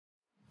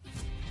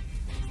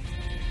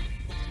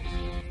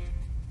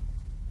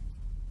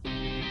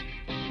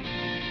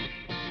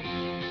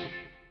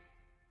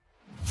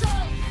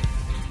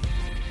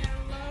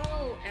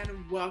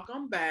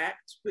welcome back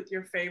with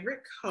your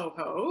favorite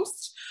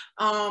co-host.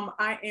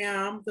 I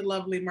am the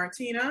lovely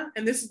Martina,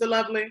 and this is the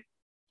lovely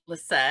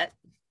Lisette.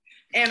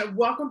 And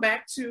welcome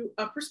back to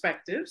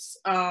Perspectives.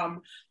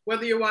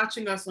 Whether you're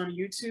watching us on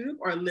YouTube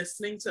or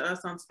listening to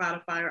us on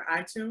Spotify or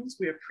iTunes,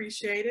 we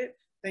appreciate it.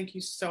 Thank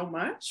you so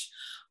much.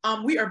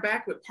 We are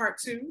back with part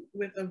 2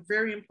 with a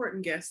very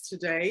important guest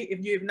today.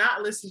 If you have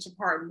not listened to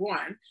part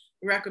 1,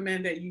 we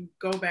recommend that you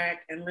go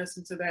back and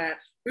listen to that.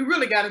 We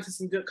really got into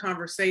some good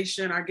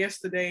conversation. Our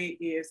guest today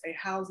is a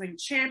housing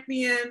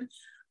champion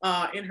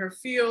in her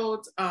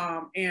field,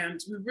 and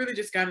we really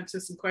just got into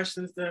some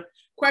questions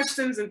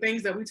and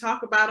things that we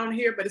talk about on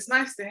here. But it's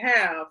nice to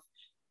have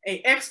an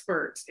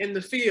expert in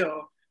the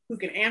field who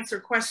can answer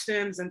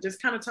questions and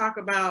just kind of talk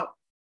about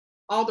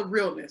all the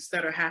realness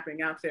that are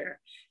happening out there.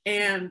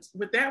 And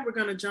with that, we're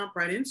going to jump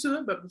right into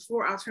it. But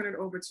before, I'll turn it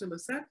over to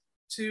Lisette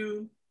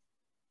to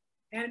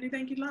add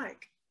anything you'd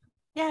like.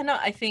 Yeah, no,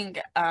 I think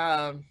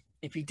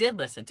if you did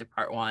listen to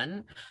part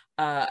 1,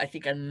 I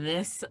think on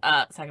this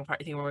second part,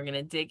 I think we're going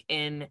to dig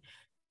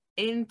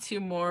into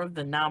more of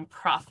the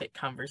nonprofit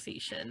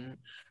conversation,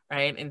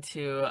 right?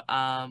 Into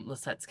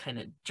Lisette's kind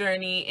of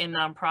journey in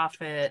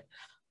nonprofit,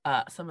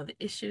 some of the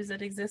issues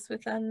that exist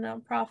within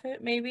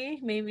nonprofit.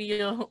 Maybe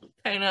you'll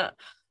kind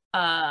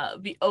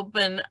of be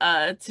open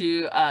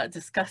to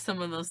discuss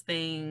some of those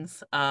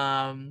things.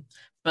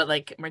 But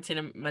like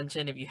Martina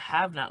mentioned, if you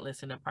have not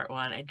listened to part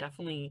 1, I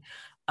definitely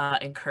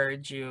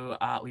encourage you.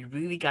 We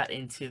really got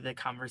into the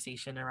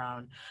conversation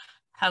around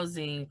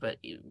housing, but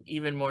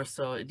even more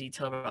so in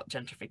detail about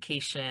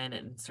gentrification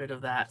and sort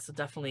of that. So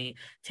definitely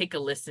take a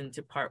listen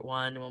to part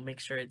 1. We'll make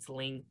sure it's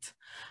linked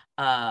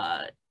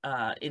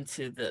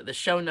into the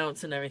show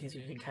notes and everything, so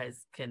you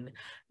guys can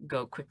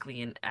go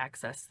quickly and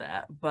access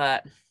that.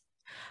 But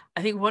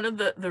I think one of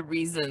the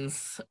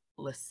reasons,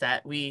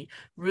 Lisette, we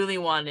really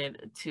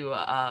wanted to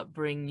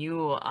bring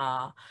you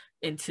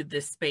into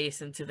this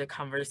space, into the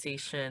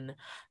conversation,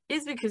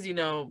 is because, you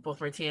know, both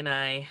Martina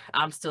and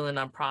I'm still a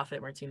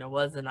nonprofit. Martina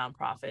was a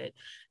nonprofit.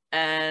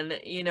 And,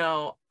 you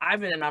know,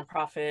 I've been a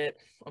nonprofit,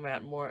 I'm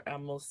at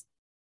almost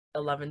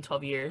 11,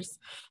 12 years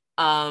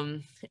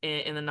in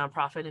the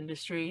nonprofit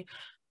industry.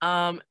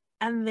 And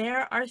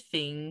there are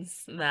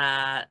things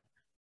that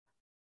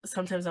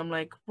sometimes I'm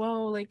like,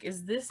 whoa, like,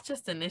 is this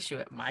just an issue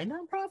at my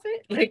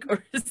nonprofit? Like,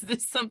 or is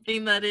this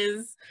something that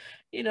is,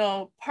 you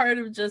know, part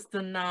of just the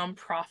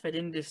nonprofit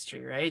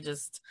industry, right?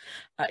 Just,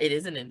 it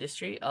is an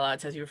industry. A lot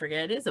of times you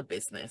forget it is a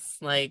business.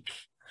 Like,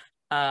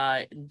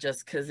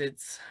 just because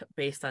it's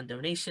based on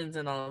donations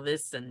and all of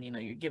this, and, you know,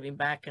 you're giving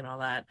back and all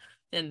that. At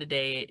the end of the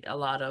day, a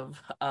lot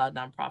of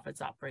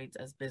nonprofits operate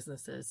as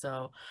businesses.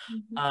 So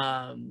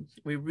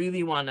we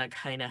really want to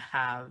kind of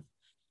have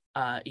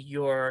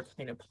your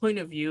kind of point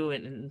of view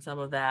and some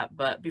of that.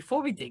 But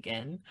before we dig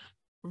in,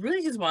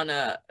 really just want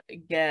to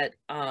get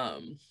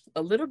a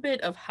little bit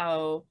of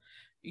how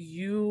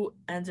you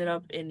ended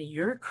up in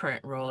your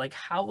current role. Like,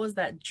 how was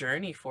that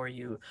journey for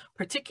you,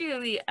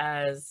 particularly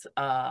as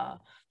a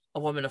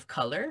woman of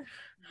color?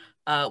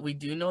 We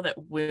do know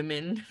that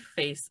women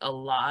face a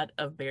lot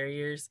of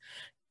barriers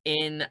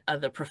in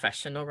the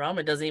professional realm.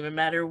 It doesn't even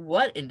matter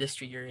what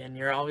industry you're in,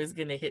 you're always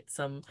going to hit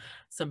some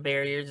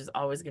barriers. There's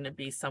always going to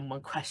be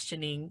someone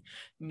questioning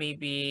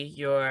maybe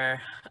your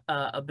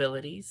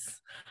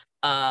abilities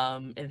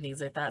and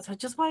things like that. So I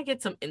just want to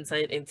get some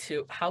insight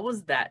into how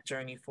was that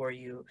journey for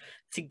you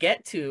to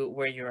get to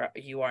where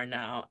you are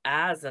now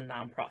as a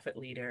nonprofit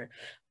leader,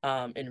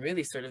 and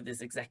really sort of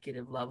this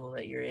executive level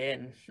that you're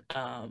in.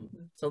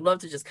 So I'd love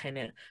to just kind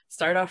of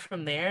start off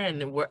from there,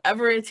 and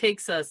wherever it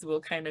takes us,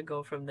 we'll kind of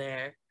go from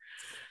there.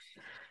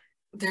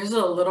 There's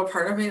a little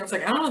part of me that's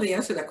like, I don't know the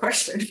answer to that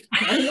question.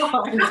 I don't know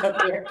how I ended up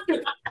there.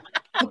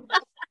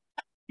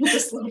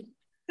 Just like,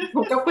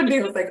 woke up one day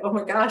and was like, oh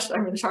my gosh,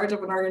 I'm in charge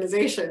of an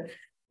organization.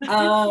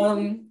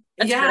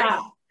 Yeah,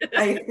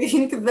 I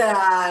think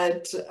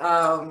that,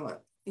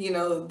 you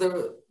know,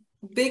 the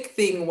big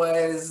thing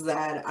was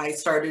that I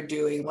started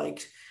doing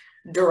like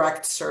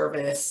direct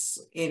service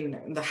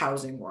in the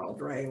housing world,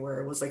 right?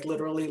 Where it was like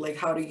literally like,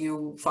 how do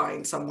you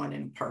find someone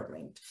an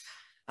apartment?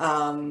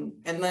 And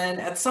then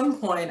at some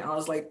point I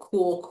was like,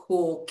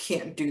 cool,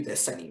 can't do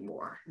this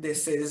anymore.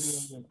 This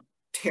is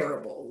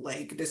terrible.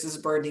 Like, this is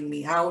burning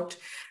me out.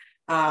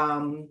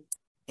 And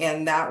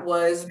that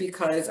was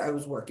because I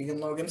was working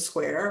in Logan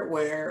Square,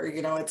 where,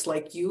 you know, it's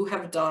like, you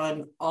have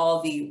done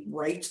all the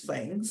right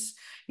things.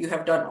 You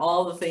have done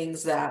all the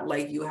things that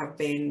like you have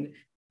been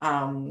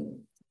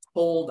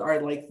told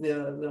are like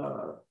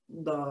the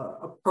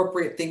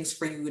appropriate things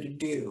for you to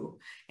do,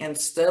 and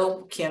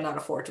still cannot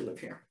afford to live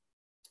here.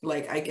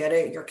 Like, I get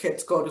it, your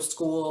kids go to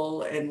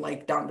school and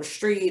like down the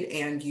street,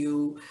 and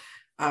you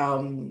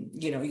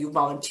you know, you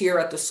volunteer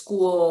at the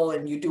school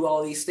and you do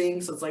all these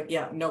things. So it's like,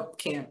 yeah, nope,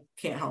 can't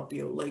help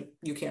you. Like,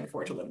 you can't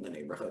afford to live in the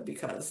neighborhood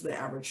because the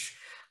average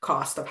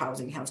cost of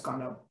housing has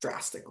gone up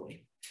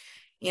drastically.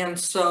 And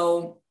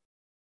so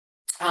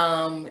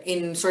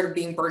in sort of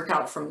being burnt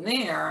out from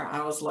there,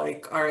 I was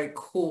like, all right,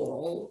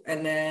 cool.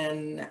 And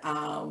then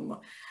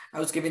I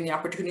was given the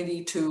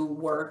opportunity to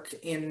work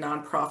in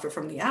nonprofit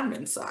from the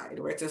admin side,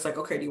 where it's just like,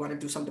 okay, do you want to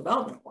do some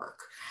development work?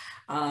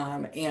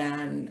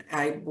 And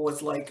I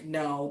was like,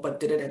 no, but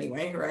did it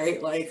anyway,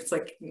 right? Like, it's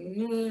like,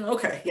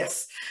 okay,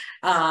 yes.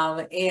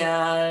 And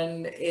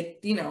it,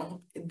 you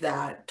know,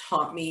 that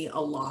taught me a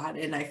lot.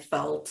 And I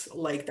felt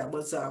like that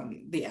was,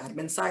 the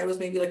admin side was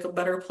maybe like a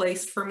better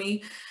place for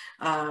me,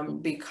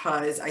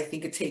 because I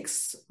think it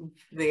takes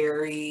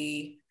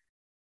very,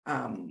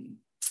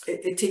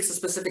 it takes a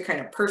specific kind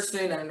of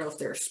person. I don't know if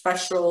they're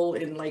special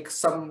in like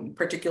some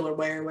particular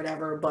way or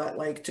whatever, but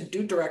like to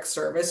do direct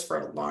service for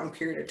a long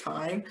period of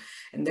time.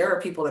 And there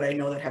are people that I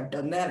know that have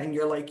done that, and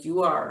you're like,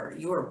 you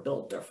are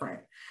built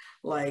different.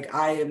 Like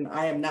I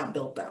am not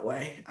built that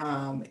way.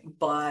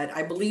 But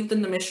I believed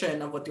in the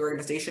mission of what the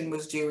organization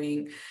was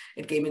doing.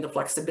 It gave me the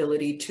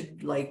flexibility to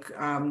like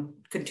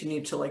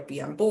continue to like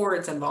be on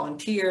boards and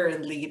volunteer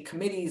and lead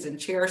committees and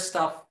chair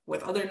stuff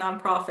with other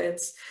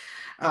nonprofits.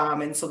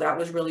 And so that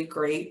was really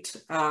great.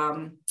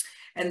 And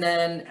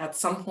then at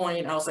some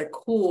point I was like,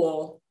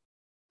 cool.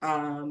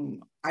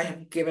 I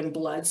have given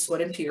blood,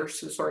 sweat, and tears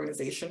to this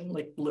organization,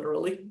 like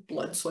literally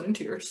blood, sweat, and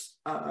tears.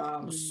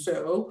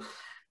 So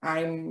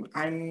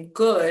I'm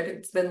good.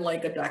 It's been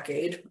like a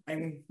decade.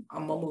 I'm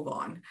gonna move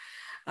on.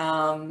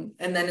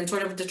 And then in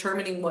sort of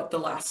determining what the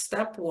last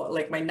step was,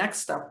 like my next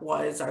step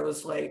was, I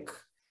was like,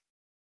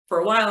 for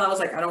a while I was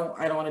like, I don't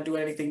want to do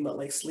anything but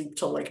like sleep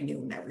till like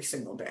noon every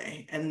single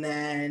day. And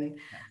then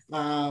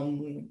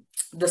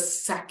the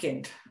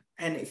second,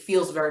 and it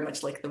feels very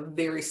much like the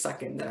very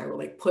second that I would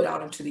like put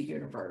out into the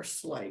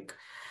universe, like,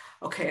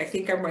 okay, I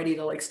think I'm ready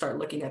to like start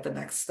looking at the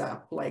next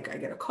step. Like I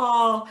get a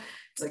call,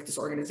 it's like this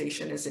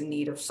organization is in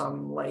need of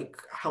some like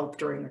help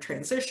during a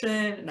transition.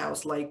 And I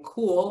was like,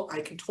 cool,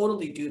 I can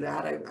totally do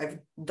that. I've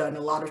done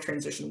a lot of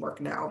transition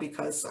work now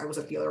because I was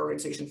at the other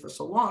organization for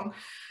so long.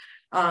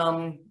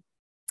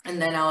 And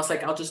then I was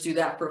like, I'll just do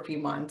that for a few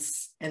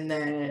months. And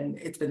then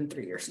it's been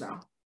 3 years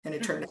now. And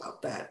it turned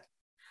out that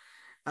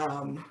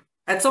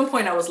at some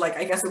point I was like,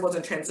 I guess it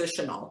wasn't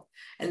transitional.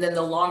 And then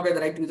the longer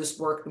that I do this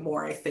work, the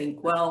more I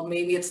think, well,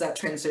 maybe it's that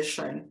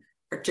transition,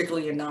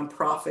 particularly in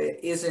nonprofit,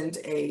 isn't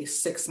a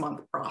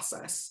 6-month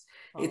process.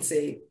 Oh. It's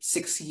a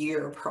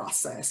 6-year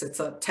process.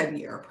 It's a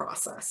 10-year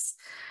process.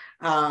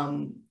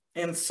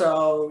 And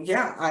so,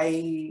 yeah,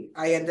 I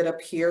ended up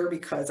here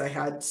because I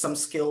had some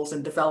skills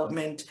in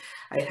development.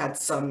 I had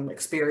some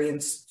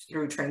experience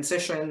through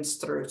transitions,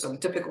 through some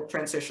typical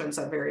transitions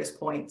at various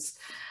points.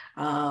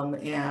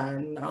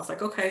 And I was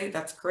like, okay,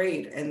 that's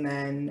great. And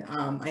then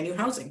I knew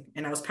housing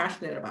and I was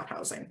passionate about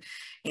housing.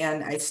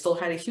 And I still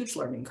had a huge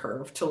learning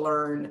curve to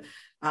learn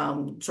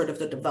sort of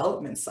the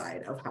development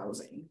side of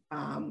housing,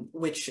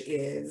 which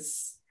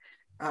is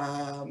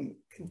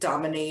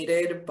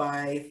dominated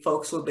by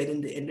folks who have been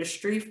in the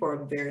industry for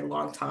a very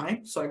long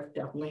time. So I've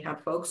definitely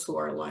had folks who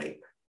are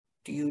like,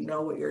 do you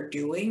know what you're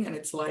doing? And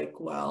it's like,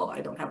 well,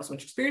 I don't have as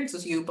much experience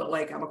as you, but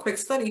like, I'm a quick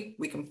study.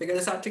 We can figure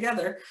this out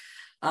together.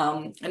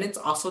 And it's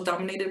also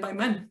dominated by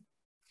men.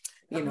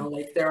 You know,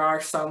 like there are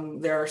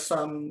some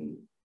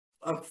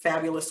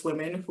fabulous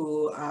women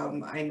who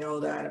I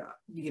know that,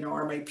 you know,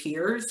 are my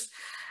peers.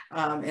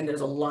 And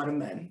there's a lot of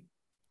men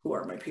who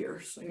are my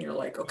peers. And you're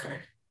like, okay,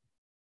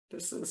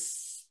 this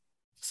is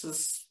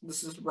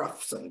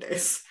rough some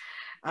days.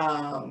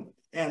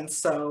 And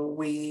so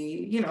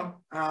we, you know,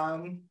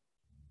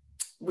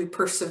 we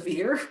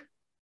persevere.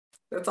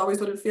 That's always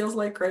what it feels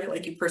like, right?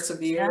 Like you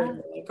persevere and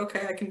you're like,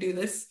 okay, I can do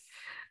this.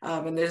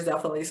 And there's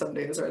definitely some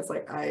days where it's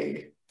like,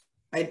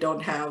 I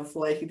don't have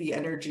like the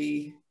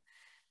energy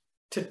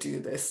to do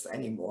this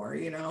anymore,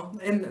 you know?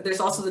 And there's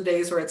also the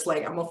days where it's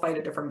like, I'm gonna fight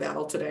a different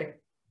battle today.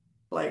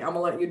 Like, I'm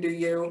gonna let you do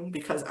you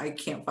because I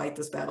can't fight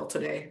this battle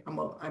today. I'm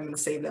gonna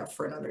save that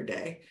for another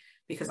day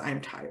because I'm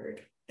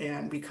tired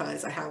and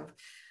because I have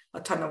a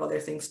ton of other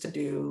things to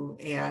do.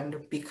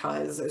 And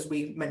because, as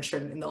we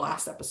mentioned in the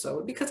last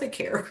episode, because I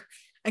care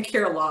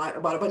a lot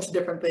about a bunch of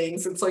different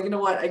things. And so, you know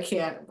what, I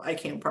can't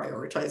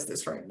prioritize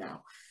this right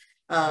now.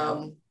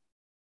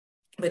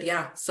 But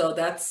yeah, so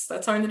that's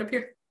how I ended up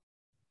here.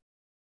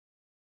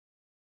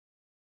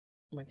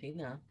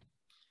 Martina.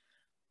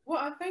 Well,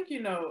 I think,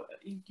 you know,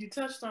 you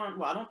touched on,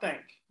 well, I don't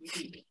think,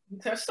 you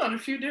touched on a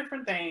few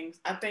different things.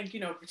 I think, you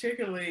know,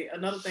 particularly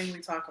another thing we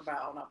talk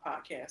about on our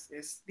podcast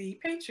is the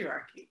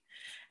patriarchy.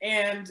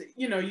 And,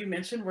 you know, you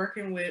mentioned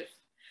working with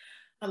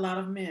a lot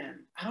of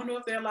men. I don't know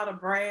if they're a lot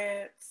of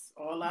Brads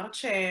or a lot of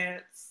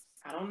Chads.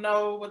 I don't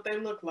know what they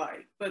look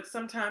like, but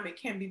sometimes it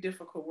can be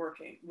difficult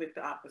working with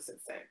the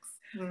opposite sex,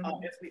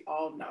 as we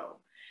all know.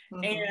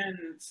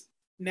 And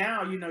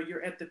now, you know,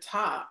 you're at the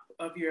top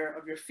of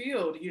your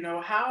field. You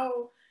know,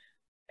 how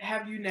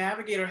have you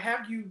navigated, or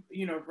have you,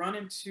 you know, run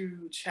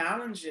into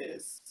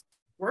challenges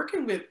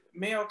working with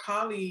male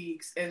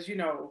colleagues, as you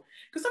know,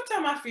 because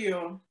sometimes I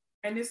feel,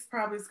 and this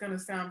probably is going to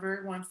sound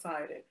very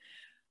one-sided,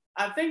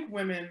 I think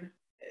women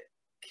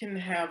can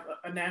have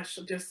a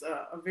natural, just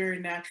a very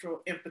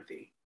natural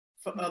empathy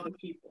for other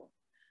people.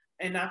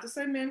 and not to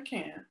say men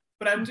can't,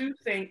 but I do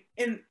think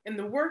in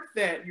the work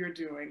that you're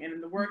doing and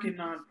in the work in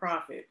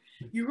nonprofit,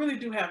 you really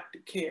do have to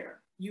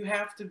care. You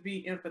have to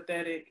be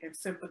empathetic and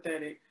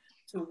sympathetic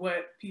to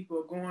what people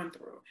are going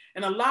through.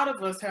 And a lot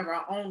of us have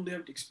our own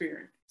lived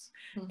experience.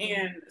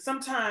 And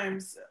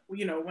sometimes,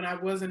 you know, when I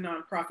was in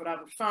nonprofit,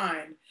 I would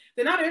find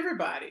that not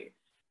everybody,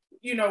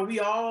 you know,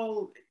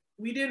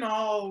 we didn't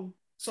all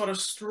sort of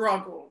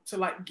struggle to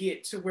like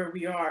get to where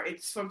we are.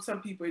 It's from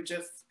some people, it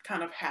just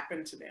kind of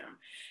happened to them.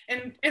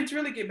 And to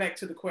really get back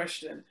to the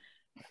question,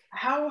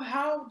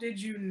 how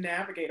did you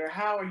navigate, or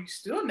how are you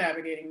still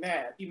navigating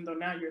that, even though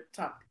now you're at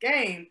the top of the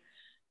game,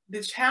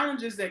 the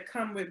challenges that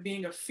come with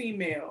being a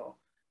female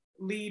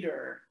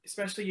leader,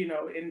 especially, you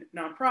know, in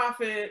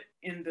nonprofit,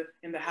 in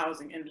the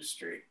housing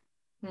industry?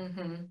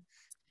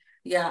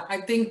 Yeah,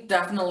 I think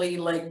definitely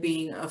like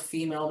being a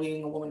female,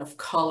 being a woman of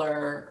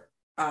color,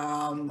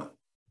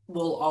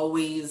 will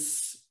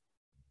always,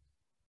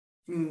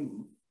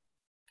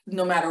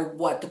 no matter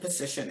what the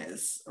position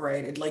is,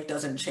 right? It like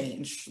doesn't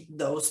change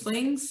those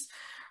things,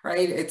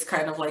 right? It's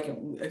kind of like,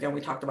 again,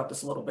 we talked about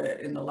this a little bit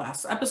in the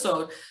last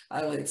episode.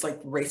 It's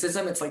like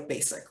racism, it's like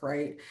basic,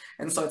 right?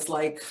 And so it's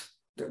like,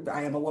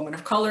 I am a woman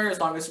of color. As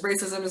long as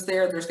racism is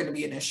there, there's going to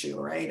be an issue,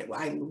 right?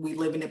 We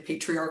live in a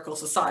patriarchal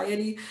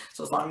society,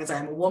 so as long as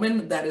I'm a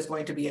woman, that is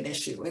going to be an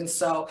issue. And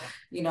so,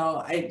 you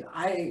know,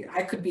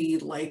 I could be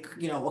like,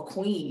 you know, a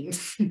queen,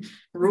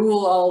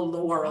 rule all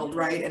the world,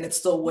 right? And it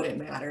still wouldn't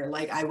matter.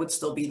 Like I would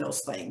still be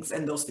those things,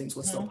 and those things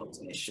would still pose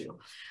an issue.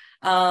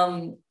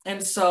 And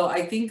so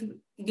I think,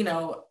 you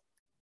know,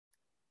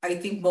 I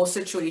think most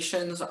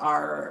situations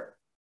are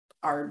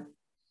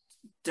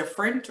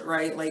different,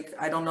 right? Like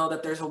I don't know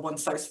that there's a one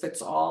size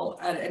fits all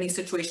at any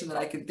situation that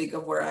I can think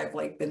of where I've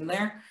like been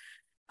there.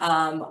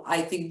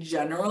 I think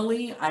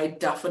generally I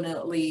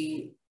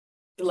definitely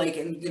like,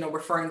 and you know,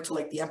 referring to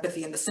like the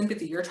empathy and the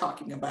sympathy you're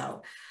talking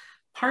about,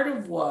 part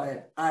of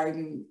what I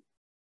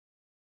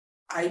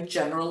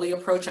generally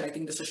approach, and I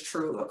think this is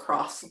true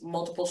across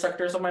multiple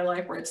sectors of my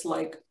life, where it's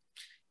like,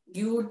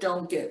 you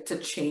don't get to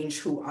change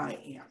who I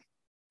am,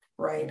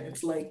 right?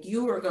 It's like,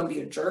 you are going to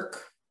be a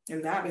jerk,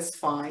 and that is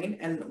fine.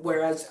 And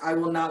whereas I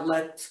will not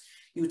let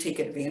you take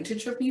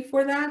advantage of me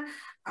for that,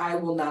 I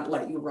will not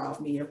let you rob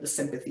me of the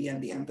sympathy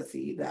and the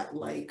empathy that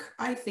like,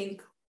 I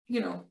think, you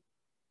know,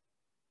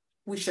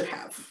 we should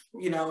have,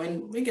 you know.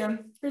 And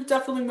again, there's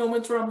definitely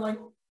moments where I'm like,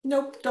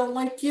 nope, don't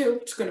like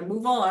you, just gonna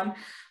move on.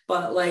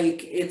 But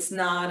like, it's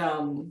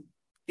not,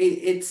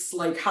 it's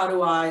like, how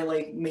do I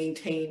like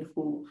maintain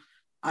who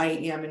I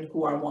am and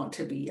who I want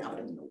to be out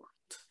in the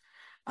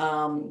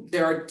world?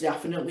 There are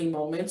definitely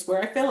moments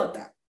where I fail at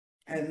that.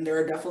 And there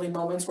are definitely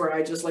moments where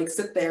I just like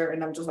sit there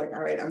and I'm just like,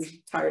 all right, I'm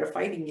tired of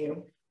fighting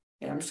you.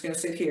 And I'm just going to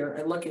sit here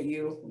and look at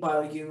you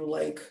while you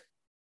like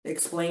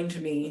explain to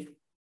me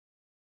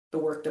the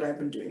work that I've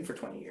been doing for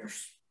 20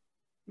 years.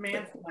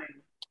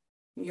 Mansplain.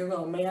 You're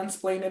going to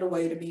mansplain it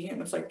away to me.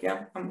 And it's like,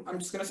 yeah, I'm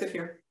just going to sit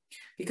here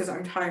because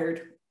I'm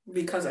tired,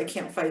 because I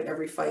can't fight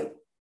every fight.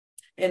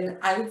 And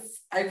I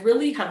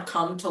really have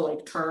come to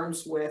like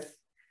terms with,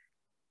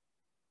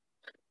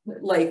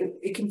 like,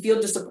 it can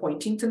feel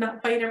disappointing to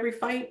not fight every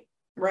fight,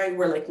 right?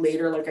 Where like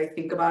later, like I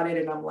think about it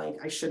and I'm like,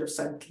 I should have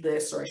said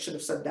this, or I should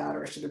have said that,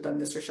 or I should have done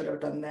this, or should have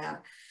done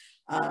that.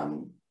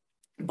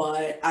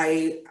 But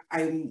I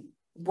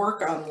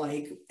work on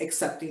like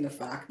accepting the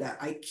fact that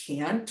I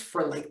can't,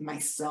 for like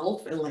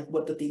myself and like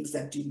what the things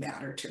that do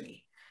matter to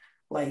me.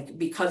 Like,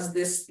 because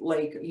this,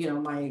 like, you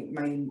know, my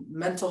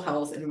mental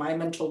health and my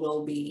mental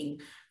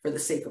well-being, for the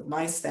sake of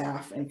my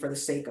staff and for the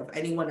sake of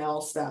anyone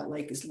else that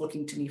like is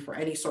looking to me for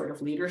any sort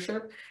of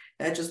leadership,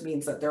 that just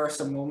means that there are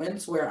some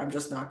moments where I'm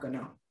just not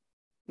gonna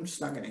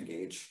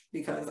engage,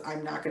 because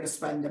I'm not gonna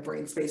spend the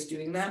brain space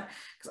doing that,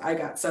 because I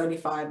got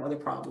 75 other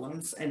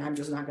problems and I'm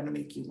just not gonna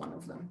make you one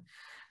of them.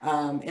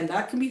 And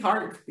that can be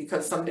hard,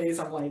 because some days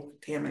I'm like,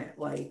 damn it,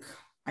 like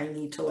I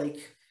need to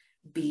like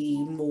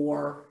be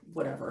more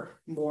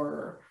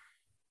more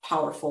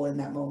powerful in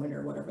that moment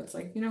or whatever. It's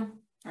like, you know,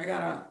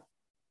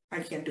 I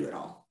can't do it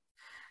all.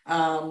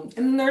 And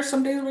then there's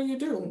some days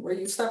where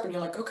you step and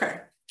you're like,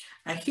 okay,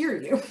 I hear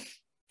you,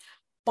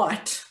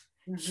 but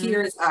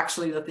here's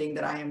actually the thing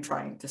that I am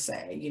trying to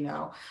say, you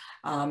know.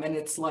 And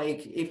it's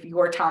like, if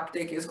your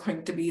tactic is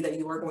going to be that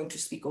you are going to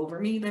speak over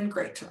me, then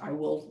great,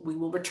 we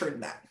will return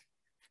that.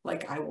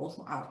 Like I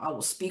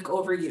will speak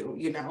over you,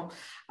 you know.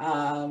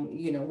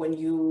 You know, when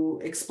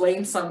you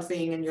explain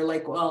something and you're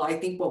like, well, I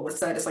think what was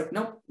said, is like,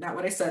 nope, not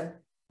what I said.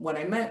 What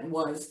I meant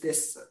was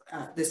this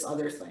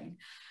other thing.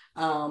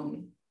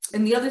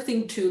 And the other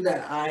thing too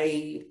that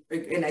I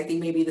think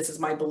maybe this is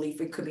my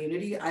belief in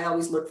community, I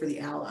always look for the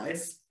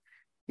allies.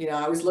 You know,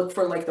 I always look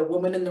for like the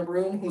woman in the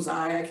room whose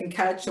eye I can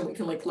catch, and we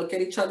can like look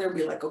at each other and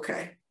be like,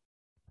 okay,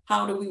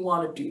 how do we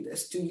want to do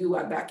this? Do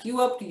I back you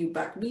up? Do you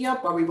back me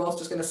up? Are we both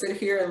just going to sit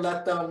here and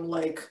let them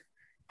like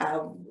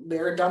have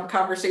their dumb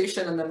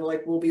conversation, and then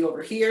like we'll be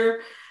over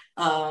here?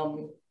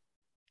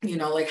 You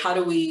know, like how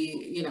do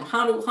we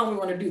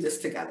want to do this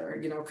together?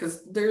 You know,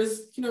 because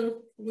there's, you know,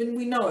 when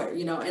we know it,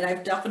 you know. And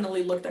I've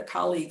definitely looked at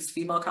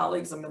female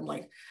colleagues, and been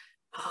like,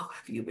 oh,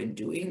 have you been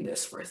doing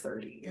this for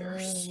 30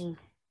 years?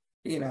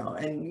 You know,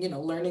 and, you know,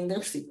 learning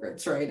their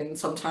secrets, right? And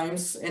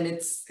sometimes, and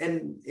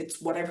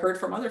it's what I've heard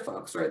from other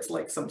folks, where it's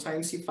like,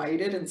 sometimes you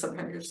fight it and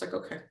sometimes you're just like,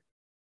 okay,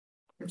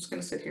 I'm just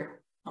gonna sit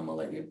here. I'm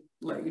gonna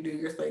let you do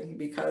your thing,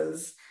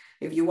 because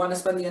if you want to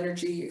spend the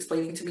energy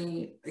explaining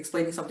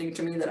something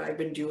to me that I've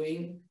been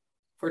doing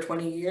for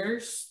 20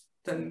 years,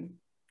 then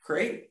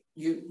great.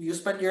 You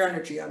spend your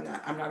energy on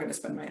that. I'm not gonna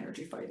spend my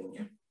energy fighting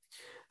you.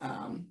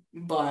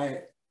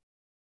 But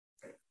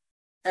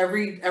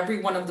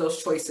every one of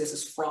those choices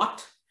is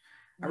fraught.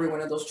 Every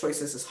one of those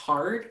choices is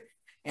hard,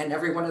 and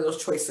every one of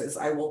those choices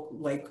I will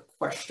like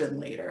question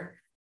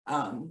later.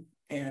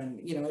 And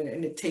you know,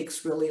 and it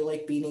takes really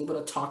like being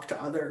able to talk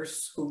to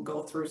others who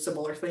go through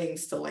similar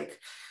things to like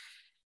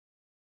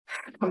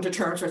come to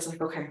terms where it's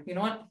like, okay, you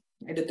know what,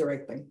 I did the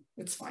right thing,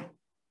 it's fine,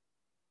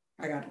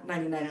 I got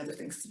 99 other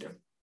things to do.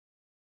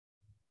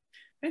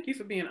 Thank you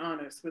for being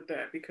honest with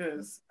that,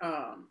 because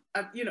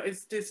you know,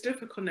 it's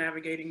difficult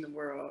navigating the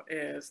world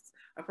as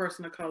a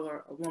person of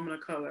color, a woman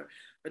of color,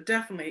 but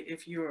definitely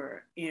if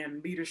you're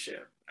in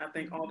leadership, I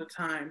think all the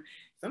time,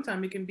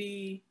 sometimes it can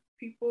be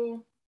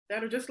people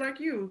that are just like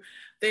you.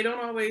 They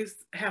don't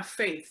always have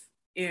faith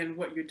in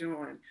what you're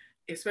doing,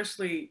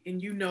 especially,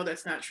 and you know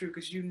that's not true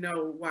because you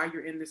know why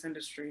you're in this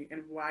industry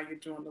and why you're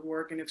doing the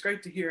work. And it's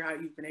great to hear how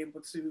you've been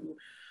able to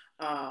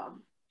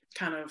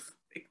kind of,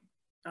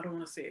 I don't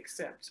want to say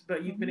accept,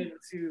 but you've been able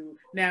to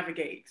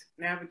navigate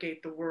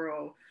the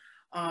world,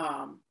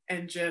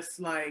 and just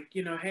like,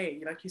 you know,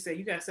 hey, like you say,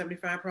 you got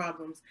 75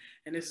 problems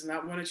and this is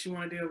not one that you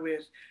want to deal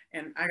with,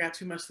 and I got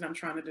too much that I'm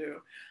trying to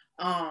do.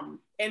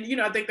 And you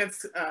know, I think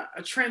that's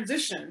a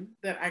transition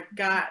that I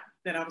got,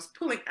 that I was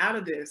pulling out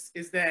of this,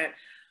 is that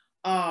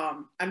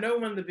I know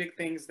one of the big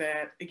things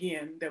that,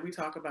 again, that we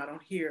talk about on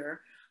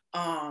here,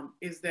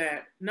 is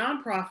that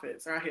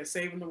nonprofits are out here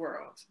saving the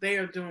world. They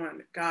are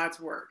doing God's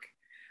work.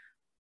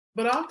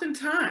 But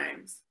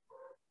oftentimes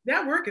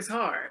that work is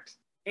hard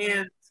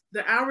and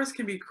the hours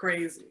can be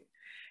crazy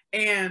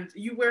and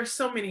you wear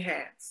so many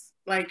hats.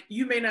 Like,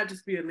 you may not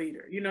just be a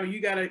leader, you know,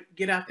 you got to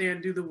get out there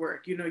and do the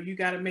work. You know, you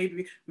got to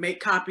maybe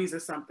make copies or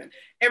something.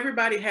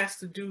 Everybody has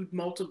to do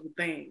multiple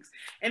things.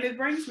 And it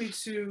brings me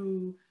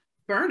to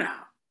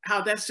burnout,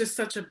 how that's just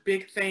such a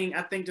big thing,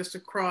 I think, just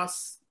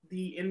across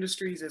the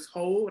industries as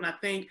whole. And I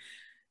think,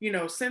 you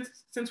know, since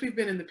we've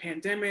been in the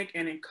pandemic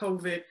and in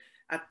COVID,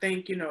 I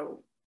think, you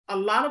know, a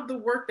lot of the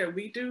work that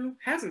we do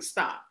hasn't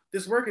stopped.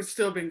 This work has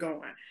still been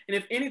going. And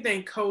if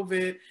anything,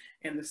 COVID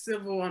and the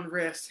civil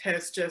unrest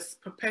has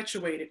just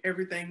perpetuated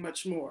everything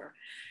much more.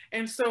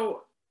 And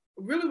so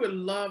really would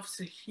love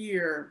to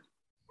hear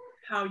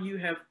how you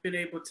have been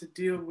able to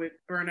deal with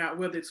burnout,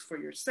 whether it's for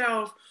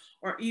yourself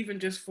or even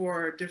just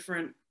for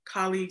different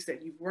colleagues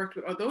that you've worked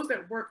with or those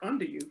that work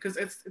under you. Because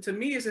it's, to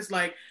me, it's just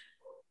like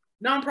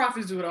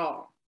nonprofits do it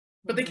all,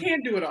 but they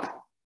can't do it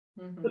all.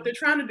 But they're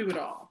trying to do it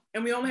all.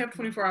 And we only have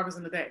 24 hours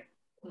in a day.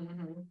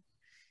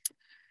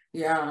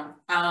 Yeah.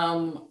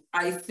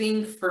 I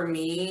think for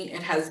me,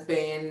 it has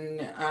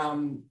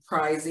been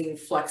prizing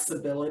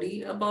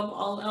flexibility above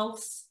all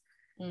else.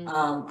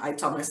 I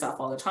tell myself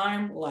all the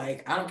time,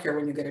 like, I don't care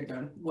when you get it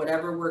done,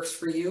 whatever works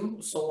for you,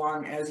 so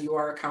long as you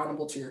are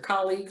accountable to your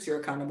colleagues, you're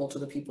accountable to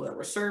the people that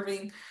we're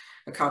serving,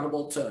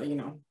 accountable to, you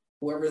know,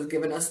 whoever's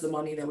giving us the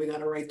money that we got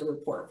to write the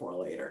report for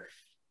later.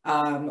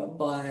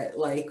 But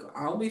like,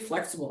 I'll be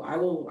flexible. I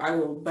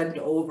will bend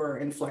over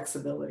in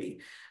flexibility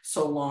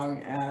so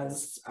long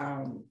as,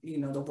 you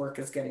know, the work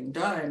is getting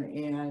done.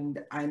 And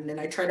then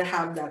I try to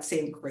have that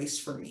same grace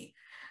for me.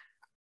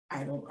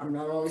 I'm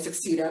not always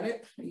succeed at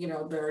it. You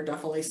know, there are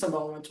definitely some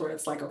moments where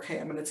it's like, okay,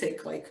 I'm going to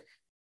take like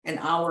an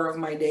hour of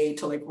my day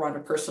to like run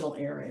a personal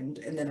errand.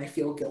 And then I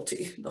feel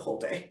guilty the whole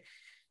day,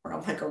 where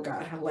I'm like, oh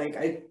God,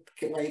 I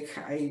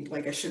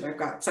should, I've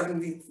got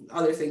 70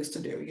 other things to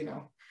do, you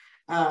know?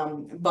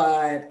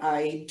 But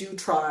I do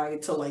try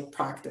to like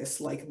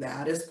practice like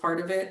that as part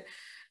of it.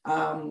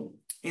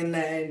 And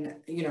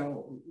then, you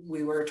know,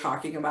 we were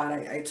talking about,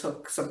 I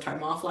took some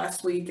time off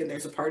last week, and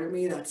there's a part of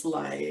me that's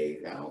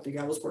like, I don't think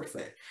I was worth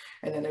it.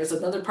 And then there's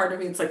another part of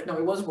me, it's like, no,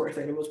 it was worth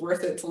it. It was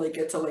worth it to like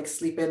get to like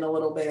sleep in a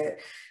little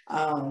bit.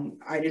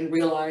 I didn't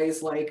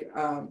realize, like,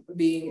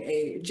 being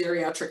a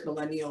geriatric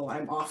millennial,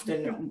 I'm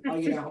often,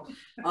 you know,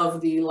 of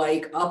the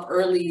like up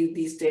early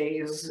these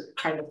days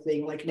kind of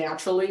thing, like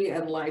naturally.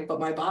 And like, but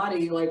my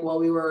body, like while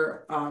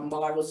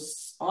I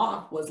was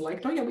off, was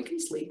like, no, yeah, we can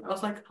sleep. I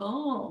was like,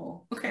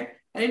 oh, okay.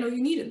 I didn't know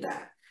you needed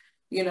that,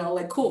 you know,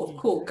 like,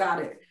 cool,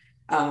 got it.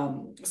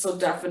 So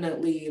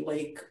definitely,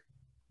 like,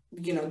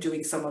 you know,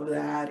 doing some of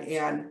that.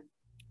 And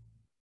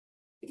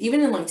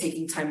even in like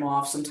taking time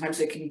off, sometimes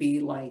it can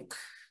be like,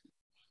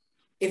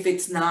 if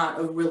it's not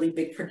a really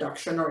big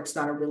production or it's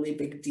not a really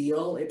big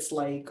deal, it's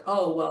like,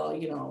 oh, well,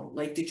 you know,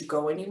 like, did you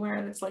go anywhere?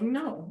 And it's like,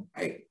 no,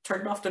 I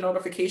turned off the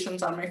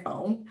notifications on my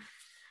phone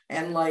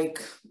and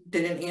like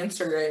didn't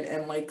answer it,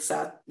 and like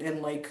sat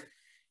and like,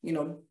 you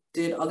know,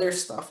 did other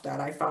stuff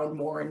that I found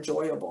more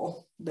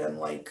enjoyable than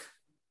like,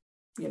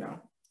 you know,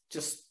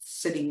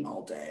 just sitting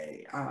all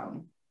day.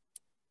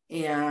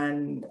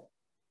 And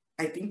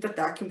I think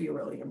that can be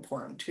really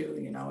important too,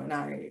 you know, and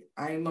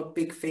I'm a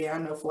big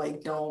fan of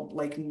like, don't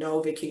like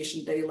no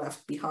vacation day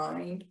left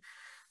behind,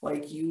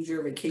 like use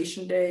your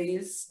vacation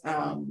days,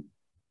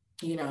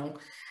 you know,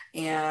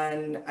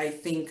 and I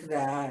think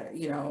that,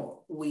 you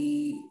know,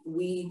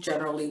 we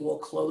generally will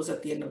close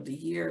at the end of the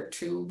year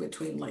too,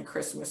 between like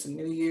Christmas and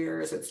New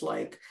Year's. It's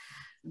like,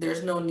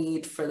 there's no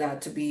need for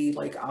that to be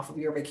like off of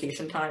your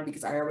vacation time,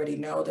 because I already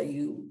know that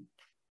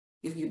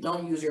if you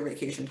don't use your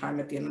vacation time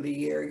at the end of the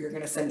year, you're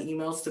going to send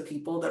emails to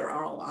people that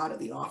are all out of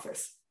the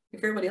office.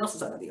 Like everybody else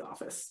is out of the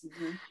office.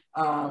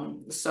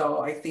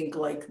 So I think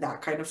like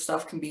that kind of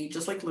stuff can be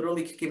just like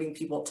literally giving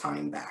people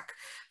time back,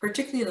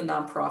 particularly in the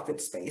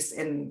nonprofit space.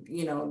 And,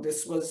 you know,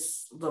 this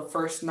was the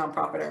first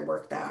nonprofit I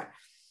worked at.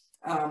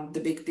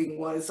 The big thing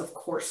was, of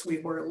course, we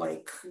were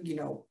like, you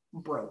know,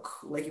 broke.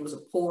 Like it was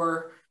a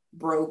poor,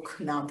 broke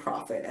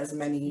nonprofit, as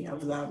many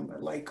of them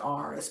like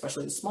are,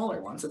 especially the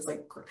smaller ones. It's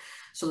like,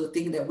 so the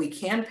thing that we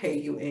can pay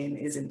you in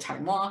is in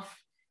time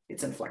off,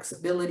 it's in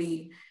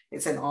flexibility,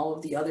 it's in all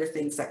of the other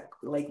things that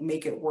like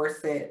make it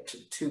worth it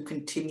to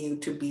continue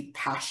to be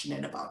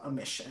passionate about a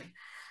mission.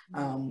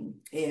 And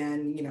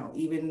you know,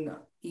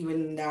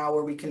 even now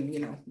where we can, you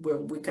know, where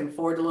we can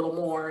afford a little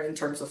more in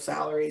terms of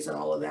salaries and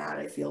all of that,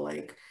 I feel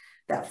like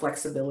that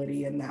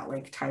flexibility and that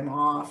like time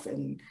off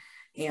and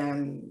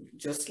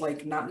just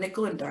like not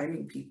nickel and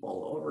diming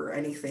people over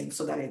anything,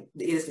 so that it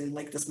isn't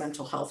like this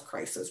mental health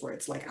crisis where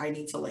it's like, I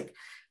need to like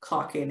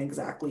clock in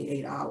exactly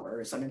 8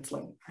 hours. And it's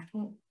like,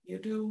 you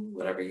do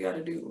whatever you got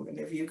to do. And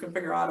if you can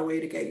figure out a way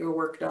to get your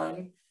work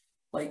done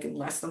like in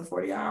less than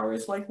 40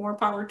 hours, like more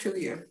power to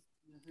you.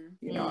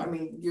 You know, I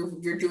mean,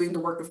 you're doing the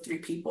work of 3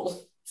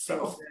 people.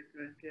 So,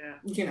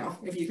 you know,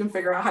 if you can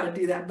figure out how to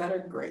do that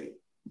better, great,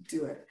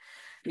 do it,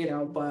 you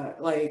know,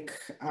 but like,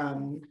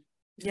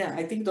 yeah,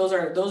 I think those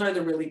are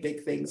the really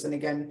big things. And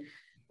again,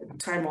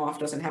 time off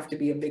doesn't have to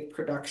be a big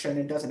production.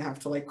 It doesn't have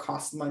to like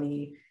cost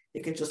money.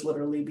 It can just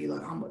literally be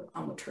like, I'm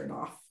gonna turn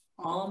off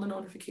all the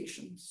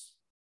notifications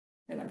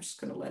and I'm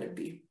just gonna let it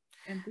be.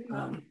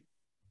 And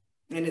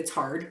it's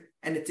hard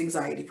and it's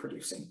anxiety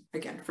producing,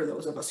 again, for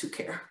those of us who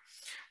care.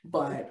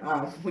 But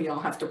we all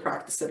have to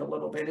practice it a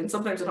little bit. And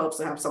sometimes it helps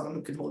to have someone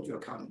who can hold you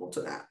accountable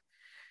to that.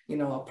 You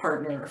know, a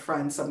partner, a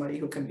friend, somebody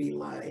who can be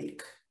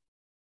like,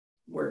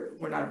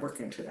 we're not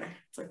working today.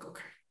 It's like,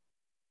 okay,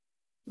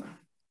 no,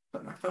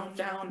 put my phone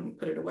down and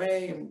put it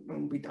away and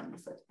we'll be done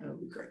with it. It'll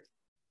be great.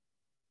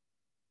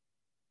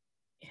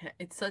 Yeah,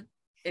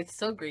 it's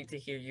so great to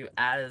hear you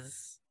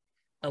as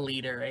a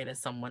leader, right?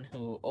 As someone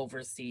who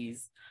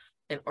oversees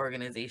an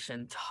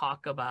organization,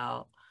 talk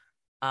about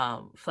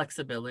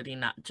flexibility,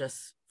 not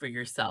just for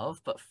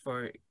yourself, but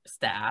for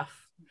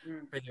staff,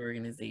 for the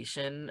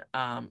organization,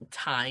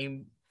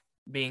 time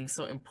being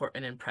so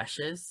important and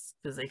precious.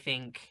 Because I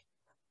think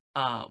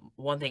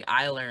one thing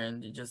I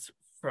learned just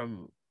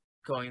from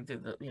going through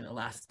the, you know,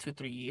 last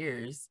 2-3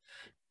 years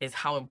is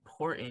how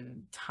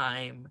important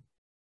time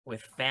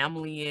with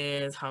family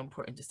is, how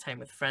important just time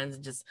with friends,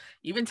 and just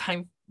even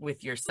time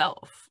with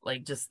yourself.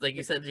 Like, just like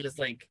you said, just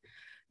like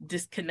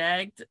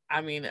disconnect.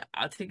 I mean,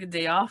 I'll take a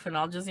day off and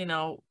I'll just, you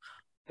know,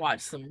 watch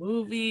some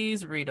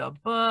movies, read a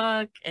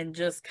book, and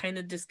just kind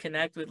of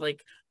disconnect with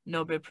like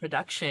no big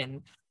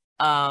production,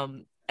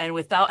 and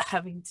without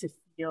having to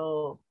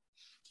feel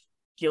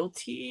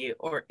guilty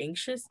or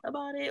anxious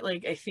about it.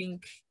 Like, I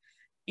think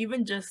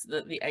even just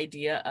the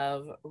idea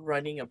of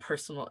running a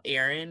personal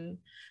errand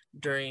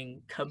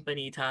during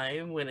company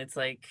time, when it's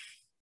like,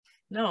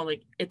 no,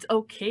 like it's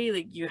okay,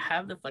 like you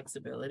have the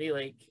flexibility,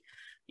 like,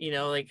 you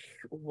know, like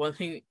one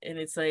thing. And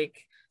it's like,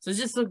 so it's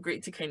just so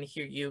great to kind of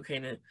hear you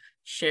kind of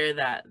share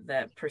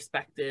that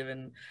perspective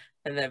and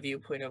that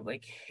viewpoint of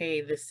like,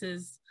 hey, this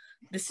is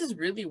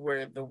really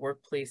where the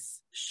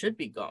workplace should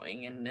be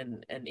going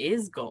and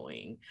is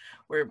going,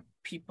 where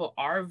people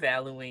are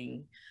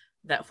valuing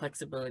that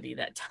flexibility,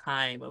 that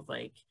time of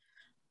like,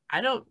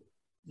 I don't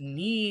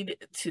need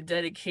to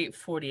dedicate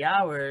 40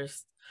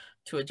 hours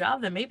to a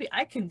job that maybe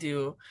I can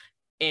do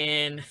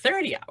in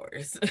 30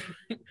 hours.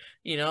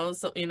 You know,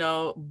 so, you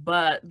know,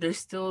 but there's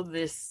still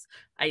this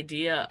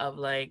idea of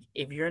like,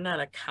 if you're not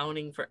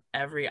accounting for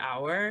every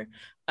hour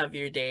of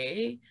your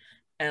day,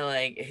 and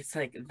like, it's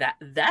like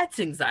that's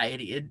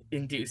anxiety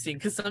inducing,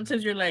 because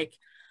sometimes you're like,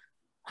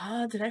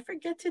 did I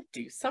forget to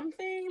do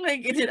something?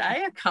 Like, did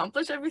I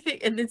accomplish everything?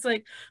 And it's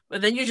like,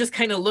 but then you're just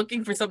kind of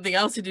looking for something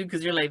else to do,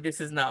 because you're like,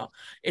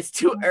 it's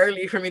too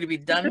early for me to be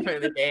done for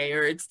the day,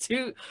 or it's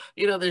too,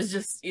 you know, there's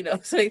just, you know.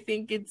 So I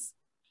think it's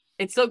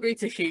so great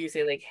to hear you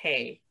say like,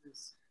 hey,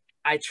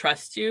 I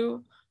trust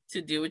you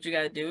to do what you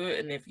got to do.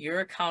 And if you are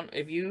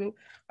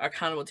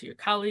accountable to your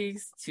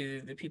colleagues,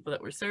 to the people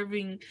that we're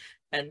serving,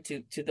 and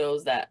to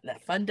those that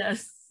fund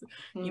us,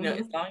 you know,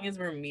 as long as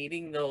we're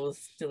meeting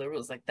those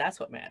deliverables, like that's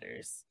what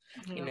matters.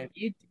 You know,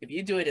 if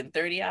you do it in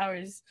 30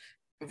 hours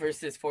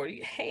versus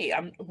 40, hey,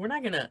 I'm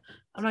not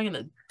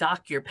gonna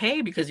dock your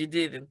pay because you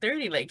did it in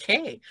 30. Like,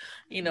 hey,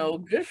 you know,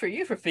 good for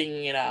you for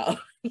figuring it out.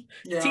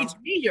 Teach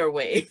me your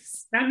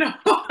ways. I know.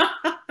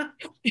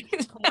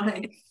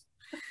 Right.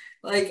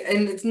 like,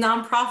 and it's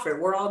nonprofit.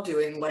 We're all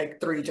doing like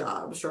 3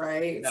 jobs,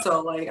 right? Yeah.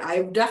 So like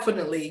I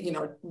definitely, you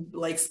know,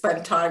 like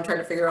spend time trying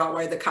to figure out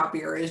why the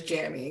copier is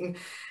jamming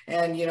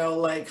and, you know,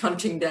 like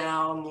hunting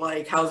down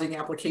like housing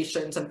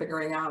applications and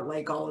figuring out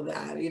like all of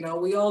that. You know,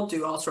 we all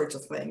do all sorts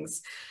of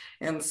things.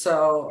 And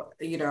so,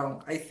 you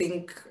know, I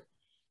think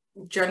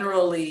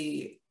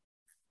generally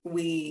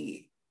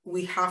we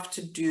have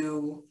to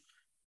do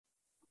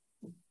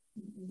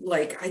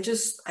like I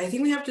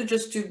think we have to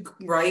just do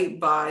right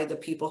by the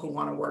people who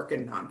want to work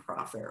in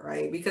nonprofit,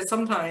 right? Because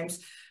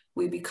sometimes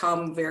we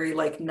become very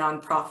like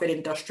nonprofit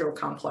industrial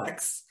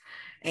complex,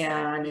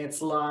 and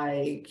it's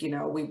like, you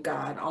know, we've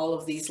got all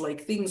of these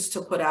like things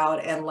to put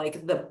out, and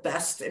like the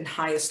best and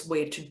highest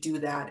way to do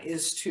that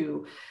is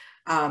to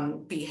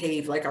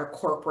behave like our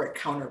corporate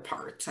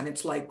counterparts. And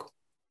it's like,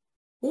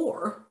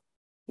 or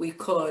we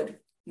could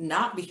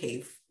not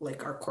behave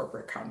like our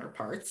corporate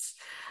counterparts,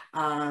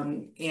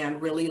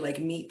 and really like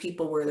meet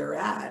people where they're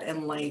at.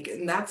 And like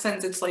in that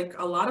sense, it's like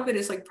a lot of it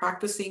is like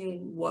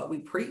practicing what we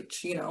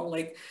preach, you know,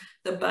 like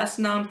the best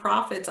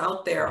nonprofits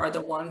out there are the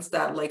ones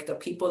that like the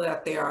people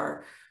that they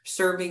are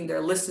serving,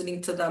 they're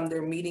listening to them,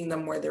 they're meeting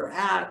them where they're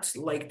at,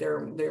 like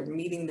they're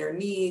meeting their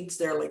needs,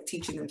 they're like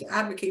teaching them to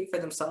advocate for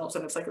themselves.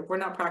 And it's like, if we're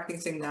not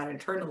practicing that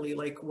internally,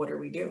 like what are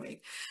we doing?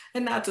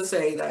 And not to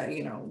say that,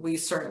 you know, we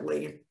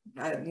certainly,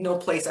 no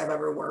place I've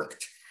ever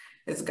worked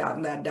has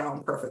gotten that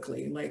down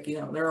perfectly. Like,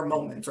 you know, there are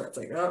moments where it's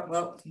like, oh,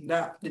 well,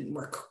 that didn't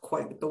work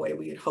quite the way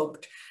we had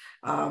hoped.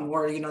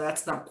 Or, you know,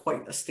 that's not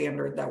quite the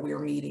standard that we are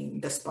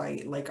meeting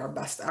despite like our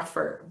best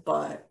effort.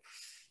 But,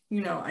 you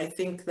know, I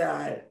think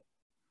that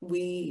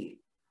we,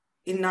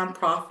 in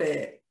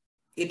nonprofit,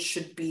 it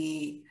should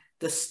be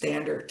the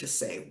standard to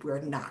say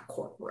we're not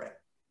corporate.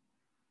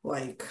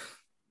 Like,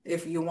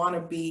 if you want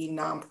to be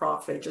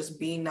nonprofit, just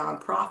be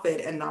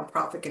nonprofit, and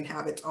nonprofit can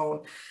have its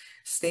own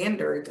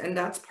standards. And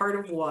that's part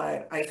of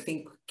what I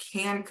think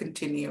can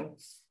continue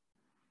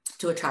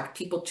to attract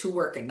people to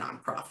work in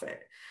nonprofit,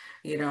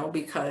 you know,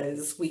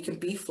 because we can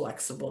be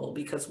flexible,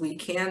 because we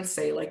can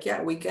say like,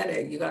 yeah, we get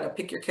it. You got to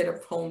pick your kid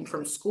up home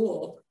from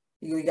school.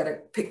 You got to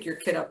pick your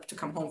kid up to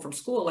come home from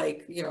school.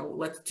 Like, you know,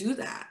 let's do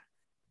that.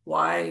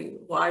 Why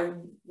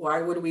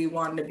would we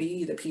want to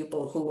be the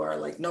people who are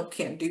like, nope,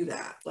 can't do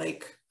that?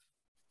 Like,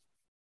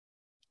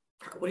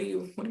 what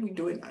are we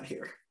doing out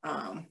here?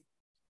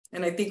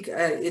 And I think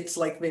it's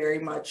like very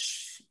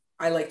much,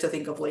 I like to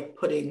think of like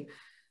putting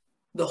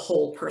the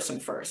whole person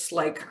first.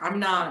 Like, I'm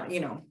not,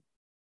 you know,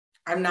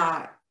 I'm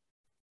not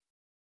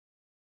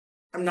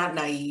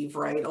naive,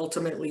 right?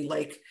 Ultimately,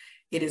 like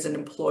it is an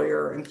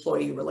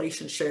employer-employee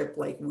relationship.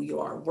 Like you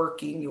are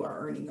working, you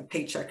are earning a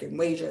paycheck and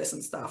wages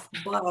and stuff.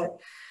 But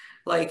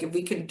like if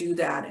we can do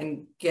that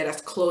and get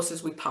as close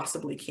as we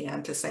possibly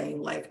can to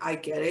saying like, I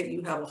get it,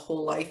 you have a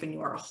whole life and you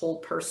are a whole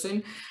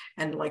person,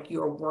 and like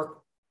your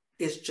work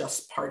is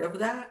just part of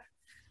that.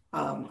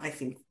 I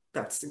think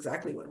that's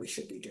exactly what we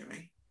should be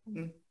doing.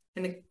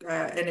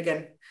 And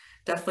again,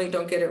 definitely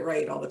don't get it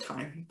right all the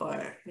time,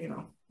 but you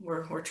know,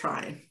 we're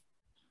trying.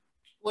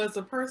 Well, as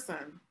a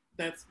person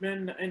that's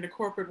been in the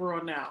corporate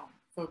world now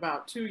for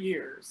about 2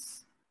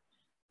 years,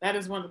 that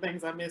is one of the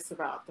things I miss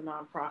about the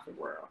nonprofit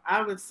world.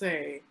 I would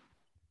say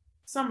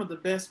some of the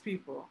best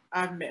people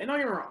I've met, and don't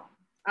get me wrong,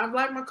 I've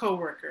liked my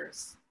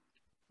coworkers,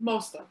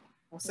 most of them.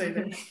 I'll say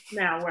that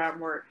now where I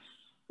work.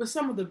 But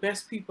some of the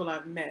best people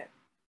I've met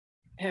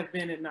have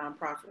been in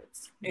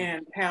nonprofits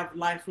and have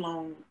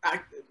lifelong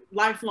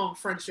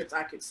friendships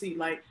I could see.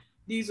 Like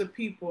these are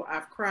people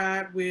I've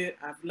cried with,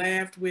 I've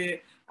laughed with,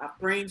 I've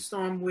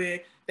brainstormed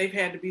with. They've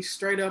had to be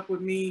straight up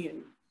with me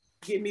and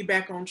get me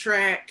back on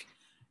track,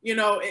 you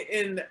know,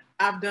 and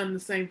I've done the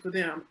same for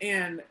them.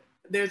 And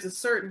there's a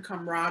certain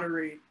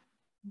camaraderie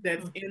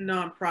that's in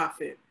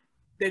nonprofit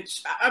that,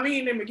 I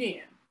mean, and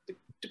again,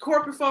 the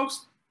corporate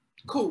folks,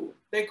 cool.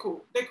 They're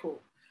cool.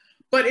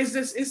 But it's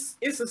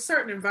a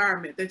certain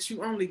environment that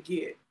you only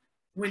get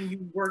when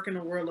you work in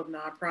the world of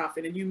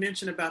nonprofit. And you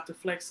mentioned about the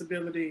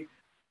flexibility.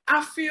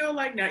 I feel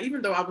like now,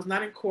 even though I was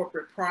not in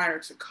corporate prior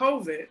to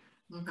COVID,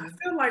 I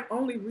feel like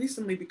only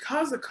recently,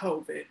 because of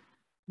COVID,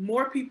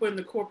 more people in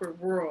the corporate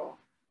world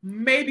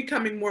may be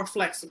becoming more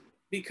flexible,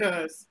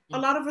 because a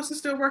lot of us are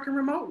still working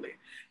remotely,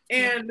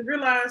 and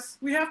realize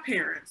we have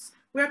parents,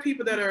 we have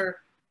people that are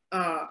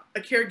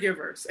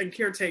caregivers and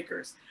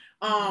caretakers.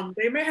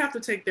 They may have to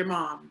take their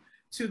mom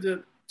to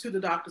the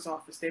doctor's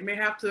office. They may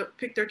have to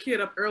pick their kid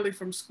up early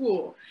from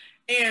school.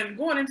 And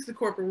going into the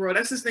corporate world,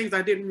 that's just things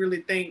I didn't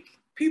really think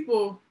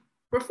people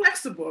were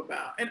flexible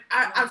about. And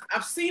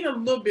I've seen a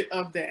little bit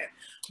of that.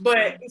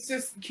 But it's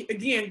just,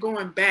 again,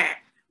 going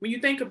back, when you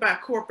think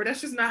about corporate,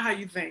 that's just not how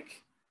you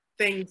think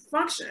things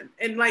function.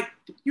 And like,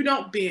 you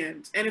don't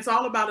bend, and it's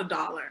all about a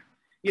dollar,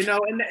 you know,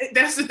 and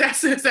that's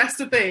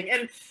the thing.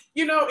 And,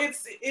 you know,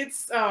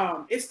 it's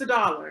the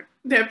dollar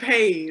that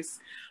pays.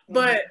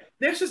 But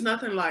there's just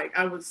nothing like,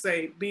 I would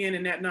say, being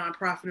in that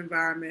nonprofit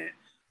environment.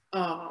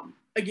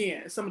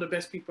 Again, some of the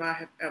best people I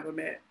have ever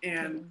met.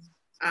 And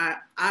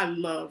I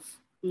love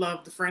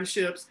the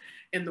friendships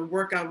and the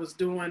work I was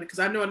doing, because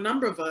I know a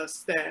number of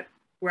us that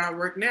where I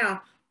work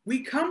now,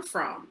 we come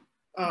from,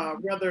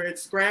 whether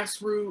it's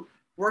grassroots,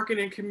 working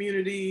in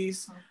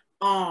communities,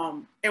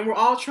 and we're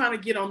all trying to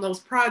get on those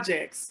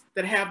projects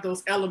that have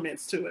those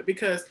elements to it,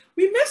 because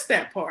we miss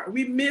that part.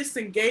 We miss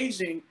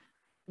engaging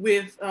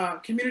with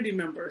community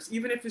members,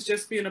 even if it's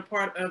just being a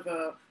part of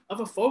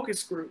a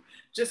focus group,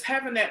 just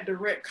having that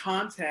direct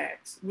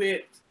contact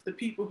with the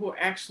people who are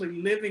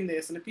actually living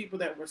this and the people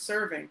that we're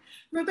serving.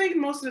 And I think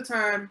most of the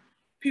time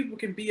people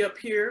can be up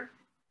here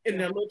in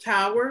their little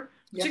tower,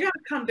 but you got to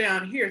come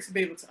down here to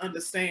be able to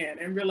understand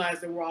and realize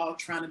that we're all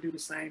trying to do the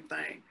same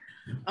thing.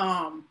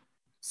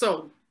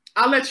 So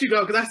I'll let you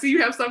go because I see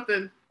you have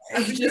something.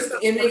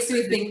 It makes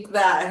me think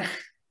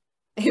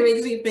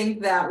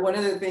that one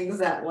of the things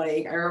that,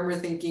 like, I remember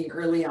thinking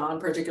early on,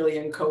 particularly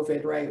in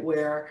COVID, right,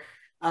 where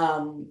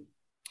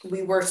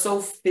we were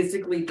so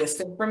physically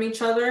distant from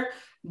each other,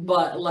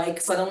 but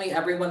like suddenly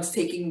everyone's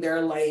taking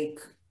their like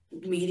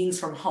meetings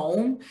from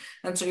home,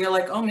 and so you're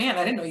like, oh man,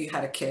 I didn't know you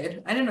had a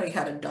kid, I didn't know you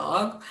had a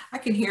dog, I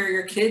can hear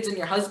your kids and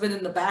your husband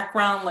in the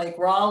background, like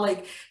we're all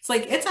like,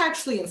 it's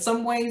actually in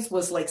some ways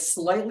was like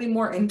slightly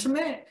more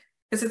intimate,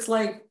 because it's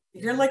like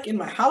you're like in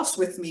my house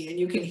with me and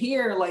you can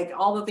hear like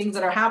all the things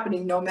that are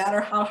happening, no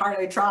matter how hard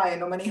I try and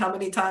no matter how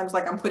many times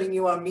like I'm putting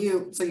you on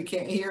mute so you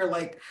can't hear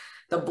like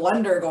the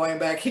blender going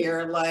back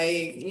here,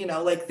 like, you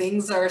know, like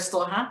things are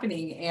still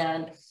happening.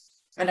 And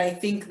I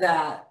think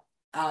that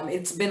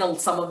it's been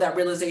some of that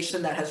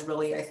realization that has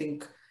really, I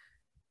think,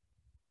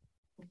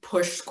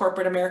 pushed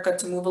corporate America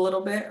to move a little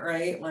bit,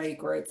 right?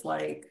 Like, where it's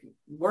like,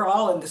 we're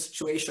all in this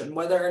situation,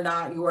 whether or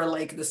not you are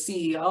like the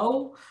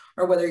CEO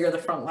or whether you're the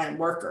frontline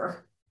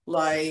worker.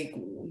 Like,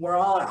 we're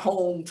all at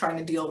home trying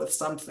to deal with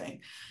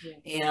something.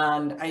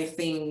 And I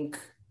think,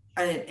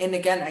 and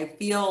again, I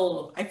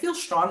feel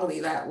strongly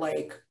that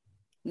like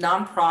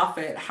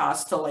nonprofit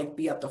has to like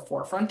be at the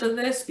forefront of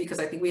this, because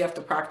I think we have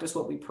to practice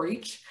what we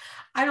preach.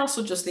 I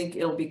also just think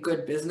it'll be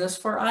good business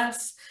for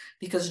us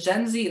because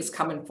Gen Z is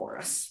coming for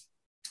us.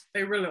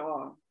 They really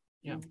are.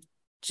 Yeah.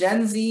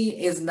 Gen Z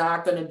is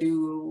not going to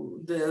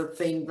do the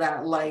thing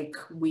that like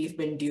we've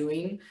been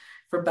doing,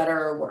 for better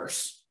or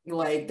worse.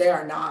 Like, they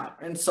are not.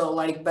 And so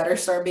like better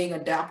start being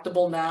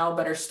adaptable now,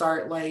 better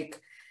start like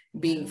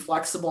being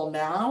flexible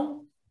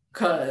now,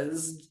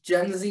 because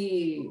Gen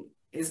Z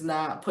is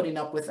not putting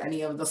up with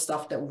any of the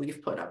stuff that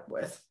we've put up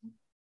with.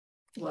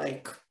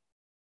 Like,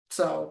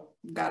 so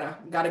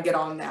gotta get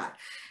on that.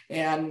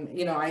 And,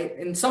 you know,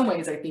 in some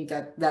ways, I think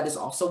that is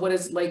also what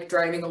is like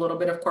driving a little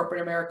bit of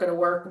corporate America to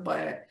work.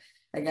 But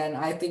again,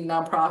 I think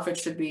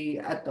nonprofits should be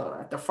at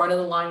the front of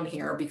the line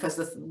here, because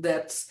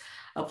that's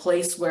a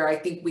place where I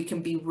think we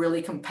can be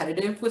really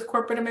competitive with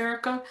corporate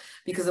America,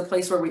 because a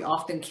place where we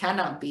often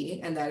cannot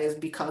be, and that is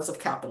because of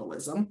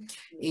capitalism,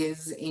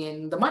 is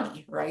in the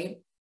money,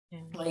 right?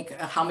 Like,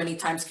 how many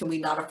times can we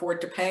not afford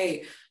to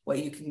pay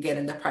what you can get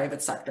in the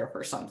private sector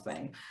for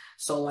something?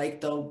 So like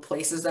the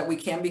places that we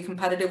can be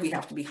competitive, we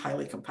have to be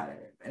highly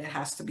competitive, and it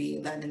has to be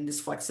then in this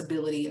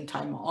flexibility and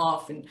time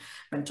off and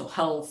mental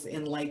health,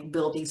 and like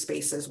building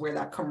spaces where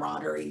that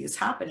camaraderie is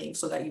happening,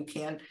 so that you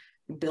can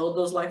build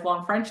those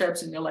lifelong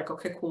friendships and you're like,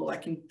 okay, cool, I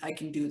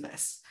can do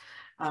this.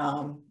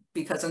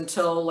 Because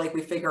until like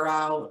we figure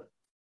out,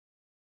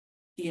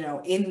 you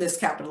know, in this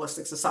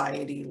capitalistic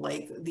society,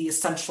 like the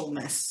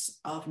essentialness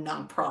of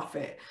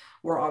nonprofit,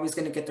 we're always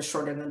going to get the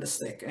short end of the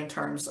stick in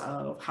terms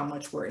of how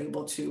much we're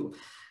able to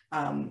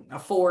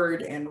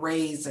afford and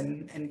raise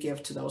and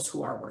give to those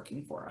who are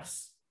working for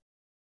us.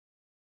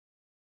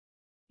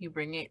 You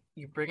bring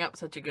up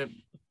such a good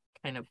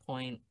kind of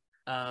point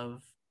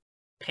of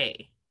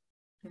pay.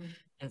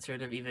 And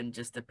sort of even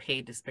just the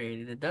pay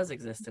disparity that does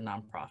exist in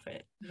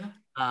nonprofit.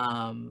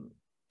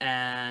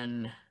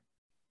 And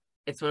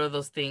it's one of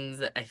those things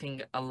that I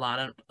think a lot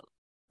of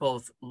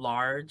both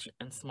large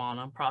and small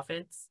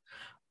nonprofits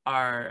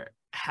are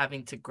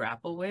having to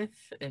grapple with.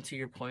 And to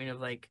your point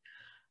of like,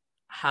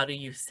 how do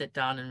you sit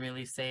down and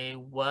really say,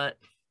 what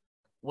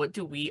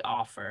do we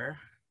offer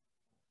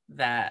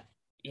that,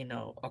 you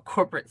know, a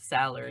corporate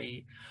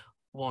salary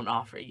won't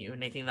offer you?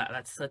 And I think that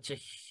that's such a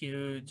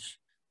huge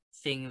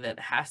thing that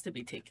has to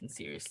be taken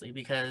seriously,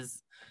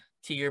 because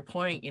to your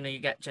point, you know, you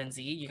got Gen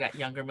Z, you got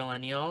younger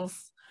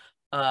millennials,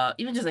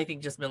 even just I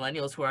think just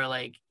millennials who are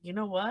like, you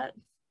know what,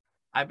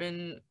 I've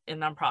been in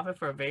nonprofit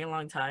for a very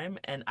long time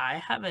and I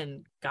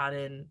haven't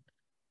gotten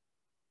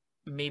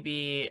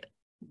maybe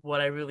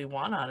what I really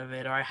want out of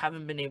it, or I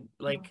haven't been able,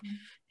 like,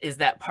 is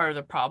that part of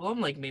the problem?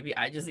 Like, maybe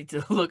I just need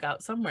to look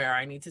out somewhere,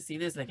 I need to see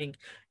this. And I think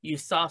you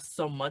saw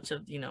so much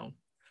of, you know,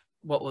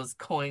 what was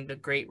coined the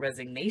Great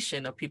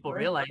Resignation, of people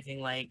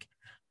realizing like,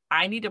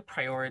 I need to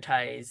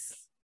prioritize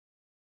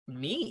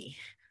me.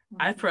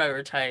 I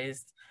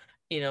prioritized,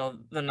 you know,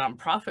 the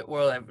nonprofit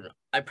world.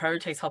 I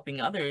prioritize helping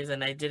others,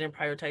 and I didn't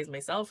prioritize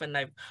myself. And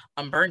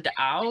I'm burned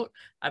out.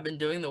 I've been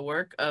doing the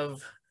work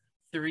of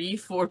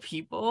 3-4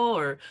 people,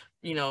 or,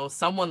 you know,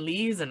 someone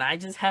leaves and I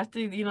just have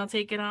to, you know,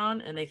 take it on.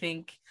 And I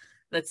think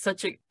that's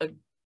such a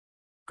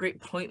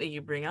great point that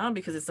you bring on,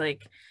 because it's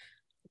like,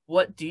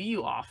 what do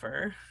you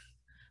offer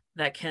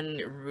that can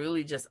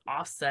really just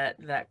offset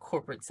that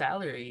corporate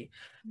salary.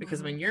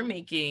 Because when you're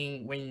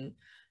making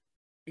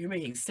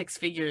six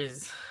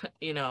figures,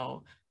 you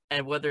know,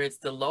 and whether it's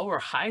the low or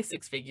high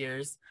six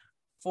figures,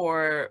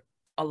 for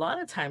a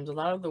lot of times, a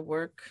lot of the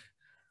work,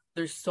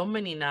 there's so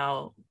many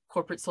now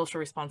corporate social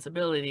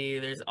responsibility.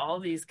 There's all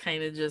these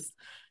kind of just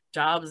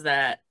jobs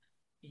that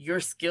your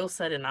skill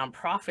set in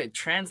nonprofit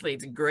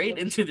translates great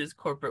into this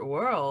corporate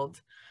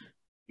world.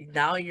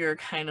 Now you're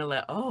kind of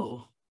like,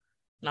 oh,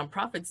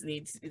 nonprofits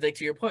need, like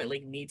to your point,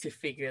 like need to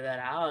figure that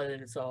out.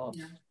 And so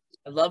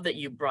I love that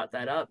you brought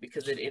that up,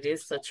 because it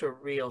is such a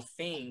real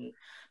thing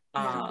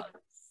that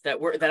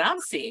I'm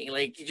seeing,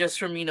 like just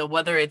from, you know,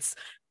 whether it's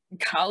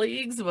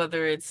colleagues,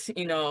 whether it's,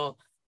 you know,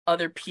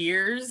 other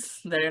peers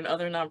that are in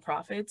other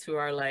nonprofits who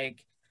are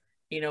like,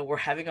 you know, we're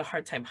having a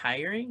hard time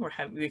hiring.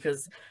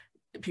 Because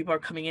people are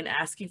coming in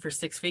asking for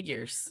six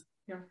figures.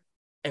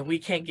 And we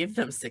can't give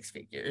them six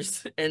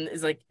figures. And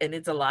it's like, and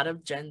it's a lot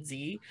of Gen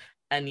Z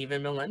and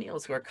even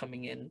millennials who are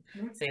coming in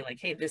saying like,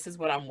 hey, this is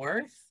what I'm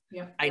worth.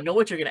 I know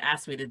what you're going to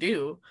ask me to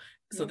do.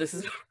 So this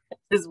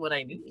is what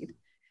I need.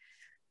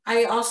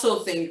 I also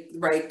think,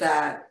 right,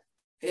 that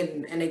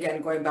and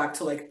again, going back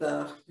to like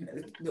the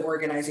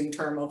organizing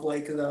term of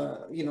like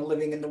the, you know,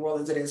 living in the world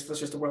as it is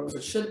versus the world as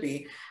it should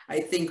be. I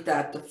think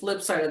that the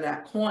flip side of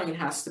that coin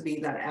has to be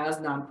that as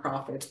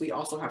nonprofits, we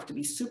also have to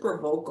be super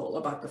vocal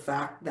about the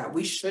fact that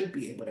we should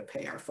be able to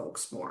pay our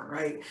folks more,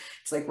 right?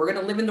 It's like, we're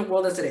going to live in the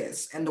world as it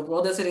is, and the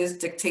world as it is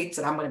dictates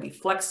that I'm going to be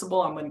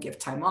flexible, I'm going to give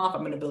time off, I'm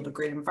going to build a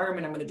great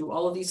environment, I'm going to do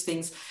all of these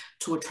things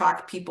to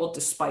attract people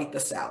despite the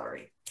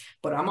salary.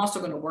 But I'm also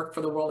going to work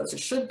for the world as it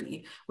should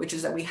be, which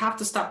is that we have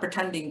to stop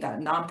pretending that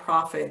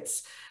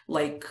nonprofits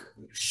like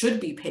should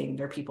be paying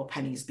their people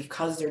pennies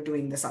because they're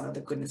doing this out of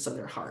the goodness of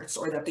their hearts,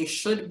 or that they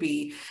should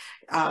be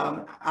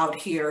out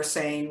here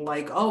saying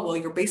like, oh, well,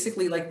 you're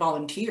basically like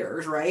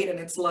volunteers, right? And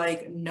it's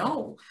like,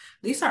 no,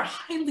 these are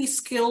highly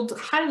skilled,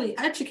 highly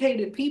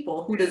educated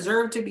people who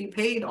deserve to be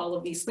paid all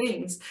of these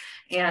things.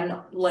 And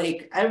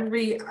like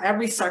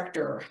every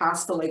sector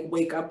has to like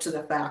wake up to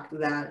the fact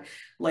that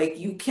like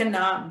you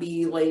cannot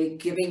be like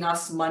giving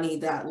us money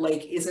that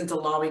like isn't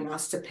allowing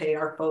us to pay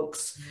our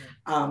folks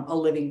a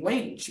living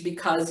wage,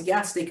 because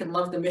yes, they can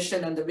love the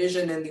mission and the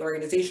vision and the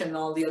organization and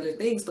all the other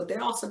things, but they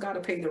also got to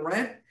pay the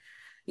rent.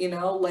 You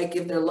know, like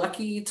if they're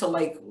lucky to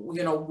like,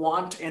 you know,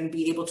 want and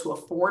be able to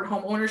afford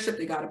home ownership,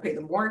 they got to pay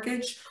the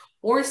mortgage.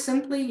 Or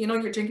simply, you know,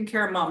 you're taking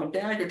care of mom and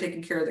dad, you're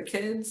taking care of the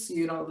kids,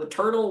 you know, the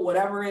turtle,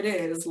 whatever it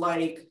is,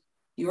 like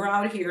you're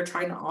out here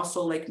trying to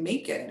also like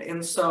make it.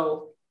 And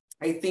so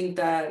I think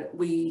that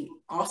we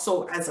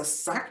also as a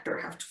sector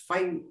have to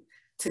fight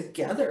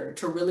together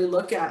to really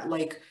look at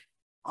like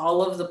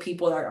all of the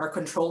people that are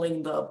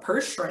controlling the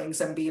purse strings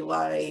and be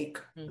like,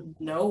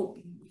 no,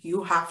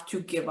 you have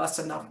to give us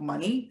enough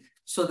money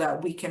so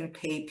that we can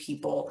pay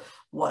people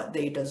what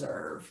they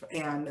deserve.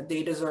 And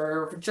they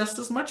deserve just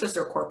as much as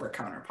their corporate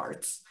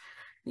counterparts.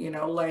 You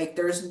know, like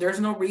there's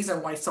no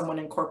reason why someone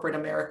in corporate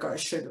America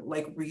should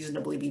like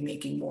reasonably be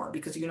making more,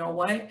 because you know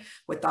what?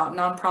 Without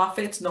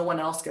nonprofits, no one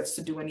else gets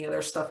to do any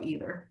other stuff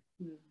either.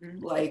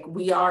 Like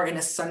we are an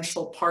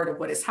essential part of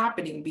what is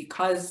happening,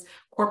 because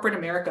corporate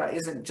America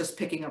isn't just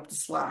picking up the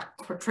slack.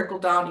 Trickle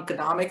down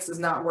economics is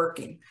not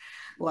working.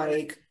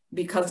 Like,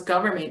 because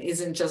government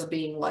isn't just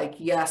being like,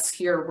 yes,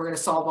 here, we're going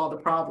to solve all the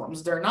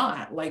problems. They're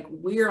not. Like,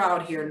 we're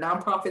out here,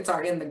 nonprofits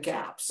are in the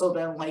gap. So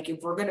then like, if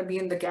we're going to be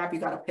in the gap,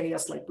 you got to pay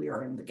us like we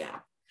are in the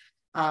gap.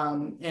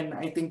 And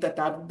I think that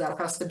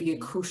has to be a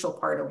crucial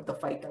part of the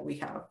fight that we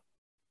have.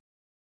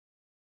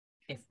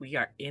 If we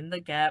are in the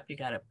gap, you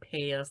got to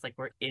pay us like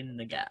we're in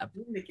the gap.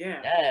 In the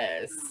gap.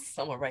 Yes.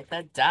 Someone write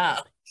that down.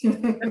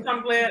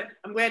 I'm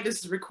glad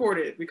this is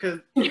recorded, because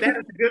that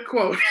is a good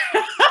quote.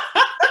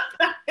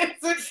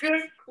 It's a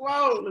good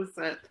quote,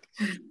 Lisette.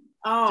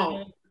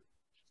 Oh,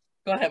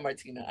 go ahead,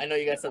 Martina. I know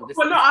you got something to say.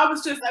 Well, no,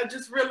 I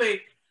just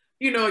really,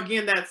 you know,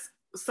 again, that's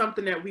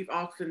something that we've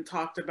often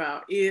talked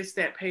about, is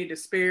that pay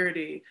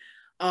disparity.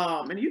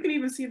 And you can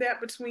even see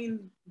that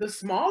between the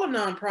smaller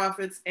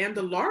nonprofits and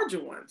the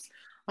larger ones.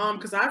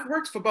 Because I've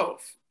worked for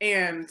both,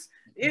 and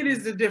it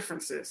is the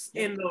differences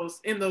in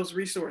those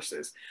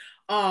resources.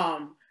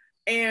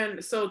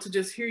 And so to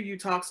just hear you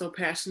talk so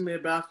passionately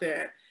about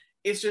that,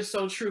 it's just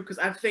so true, because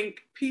I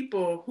think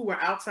people who are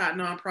outside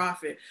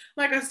nonprofit,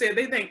 like I said,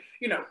 they think,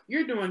 you know,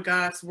 you're doing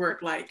God's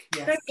work, like,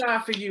 thank God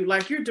for you,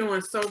 like you're doing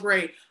so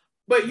great,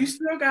 but you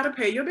still got to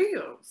pay your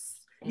bills.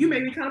 You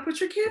maybe kind of put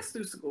your kids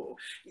through school.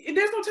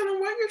 There's no telling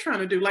what you're trying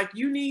to do. Like,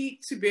 you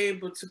need to be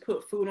able to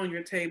put food on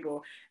your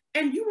table,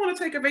 and you want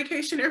to take a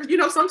vacation every, you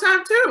know,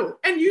 sometime too.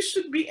 And you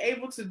should be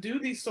able to do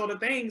these sort of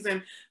things.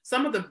 And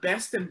some of the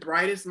best and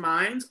brightest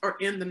minds are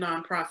in the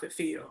nonprofit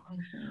field.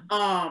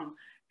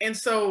 And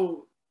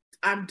so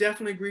I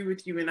definitely agree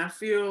with you. And I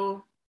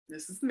feel,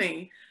 this is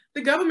me,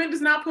 the government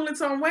does not pull its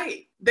own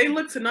weight. They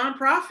look to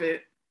nonprofit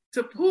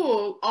to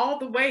pull all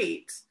the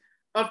weight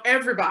of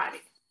everybody.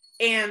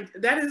 And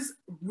that is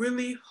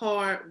really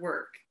hard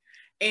work.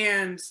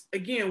 And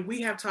again,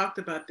 we have talked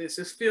about this.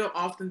 It's feel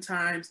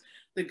oftentimes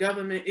the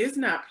government is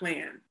not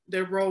playing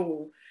their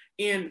role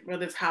in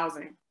whether it's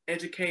housing,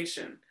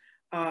 education,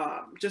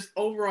 just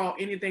overall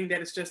anything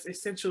that is just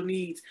essential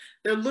needs.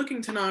 They're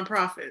looking to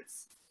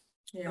nonprofits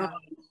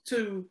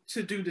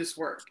to do this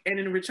work. And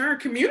in return,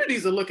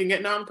 communities are looking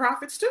at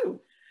nonprofits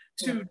too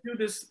to do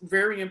this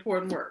very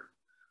important work.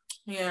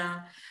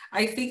 Yeah,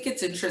 I think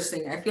it's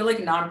interesting. I feel like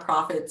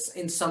nonprofits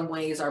in some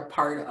ways are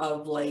part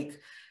of like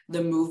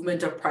the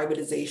movement of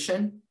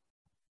privatization,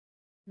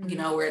 you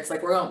know, where it's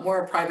like we're gonna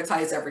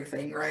privatize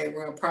everything, right?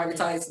 We're gonna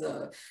privatize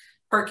the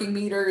parking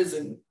meters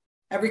and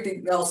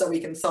everything else that we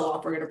can sell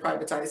off, we're gonna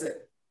privatize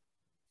it.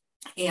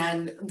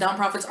 And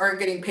nonprofits aren't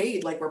getting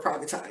paid like we're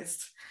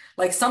privatized.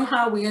 Like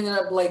somehow we ended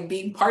up like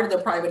being part of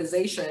the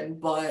privatization,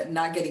 but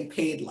not getting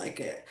paid like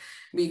it.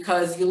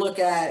 Because you look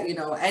at, you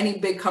know, any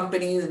big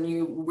companies and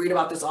you read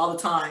about this all the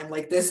time,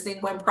 like this thing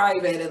went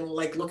private and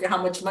like, look at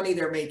how much money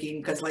they're making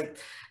because like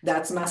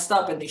that's messed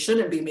up and they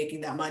shouldn't be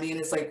making that money. And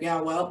it's like, yeah,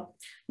 well,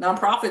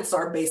 nonprofits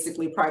are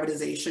basically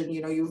privatization.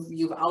 You know,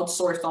 you've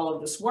outsourced all of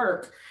this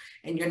work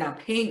and you're not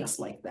paying us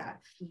like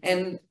that.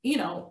 And, you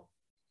know,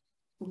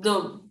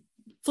 the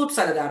flip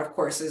side of that, of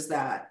course, is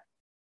that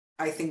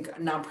I think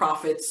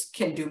nonprofits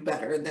can do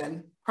better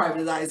than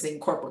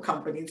privatizing corporate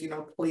companies. You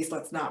know, please,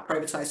 let's not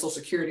privatize Social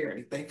Security or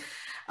anything.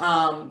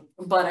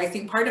 But I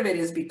think part of it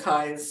is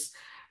because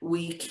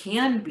we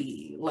can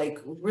be like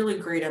really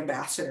great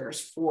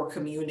ambassadors for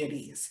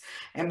communities,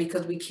 and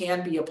because we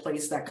can be a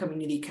place that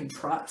community can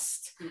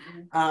trust.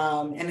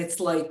 And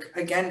it's like,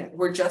 again,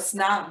 we're just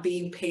not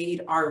being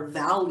paid our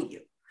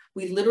value.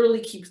 We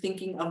literally keep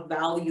thinking of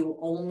value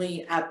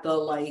only at the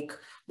like,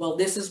 well,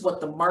 this is what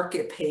the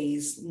market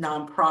pays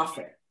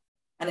nonprofit.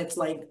 And it's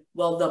like,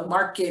 well, the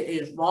market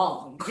is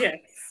wrong. Yes.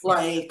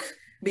 Like,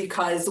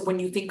 because when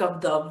you think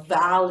of the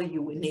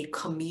value in a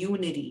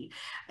community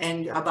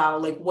and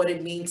about like what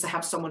it means to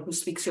have someone who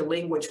speaks your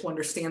language, who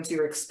understands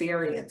your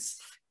experience,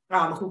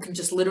 who can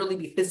just literally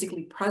be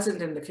physically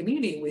present in the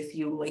community with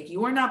you, like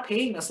you are not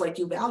paying us like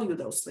you value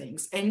those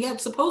things. And yet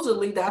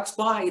supposedly that's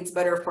why it's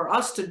better for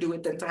us to do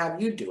it than to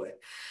have you do it.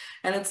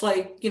 And it's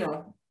like, you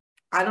know,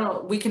 I don't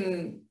know, we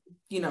can,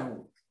 you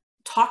know,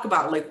 talk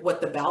about like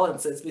what the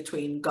balance is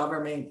between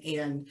government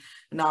and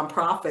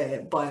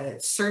nonprofit,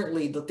 but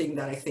certainly the thing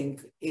that I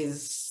think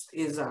is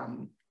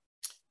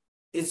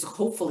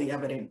hopefully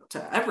evident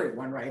to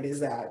everyone, right, is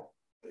that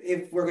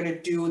if we're going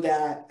to do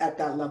that at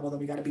that level, then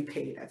we got to be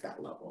paid at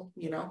that level,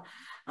 you know,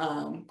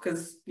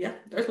 because yeah,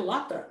 there's a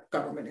lot that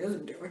government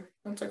isn't doing.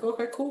 And it's like,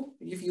 okay, cool.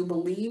 If you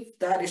believe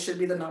that it should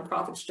be the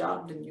nonprofit's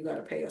job, then you got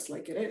to pay us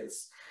like it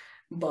is.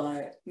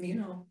 But, you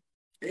know,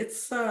 it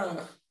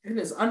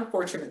is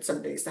unfortunate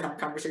some days to have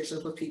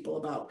conversations with people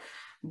about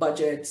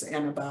budgets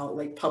and about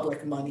like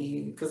public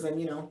money, because then,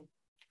 you know,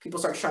 people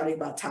start shouting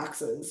about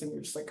taxes and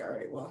you're just like, all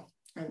right, well,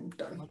 I'm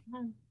done.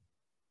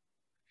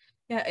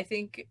 Yeah, I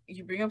think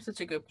you bring up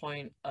such a good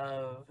point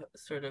of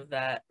sort of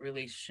that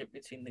relationship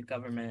between the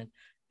government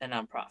and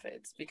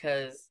nonprofits,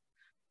 because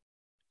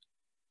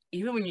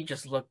even when you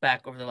just look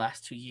back over the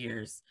last 2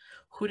 years,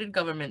 who did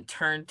government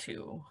turn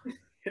to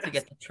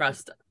get the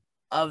trust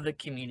of the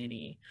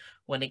community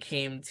when it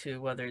came to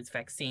whether it's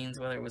vaccines,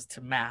 whether it was to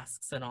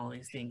masks and all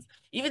these things,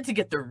 even to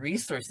get the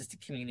resources to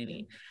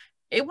community?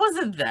 It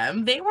wasn't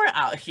them. They were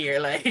out here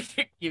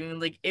like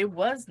giving, like, it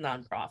was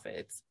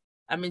nonprofits.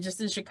 I mean,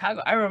 just in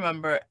Chicago, I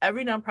remember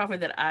every nonprofit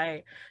that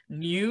I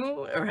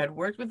knew or had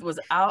worked with was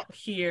out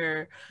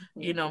here,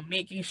 you know,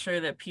 making sure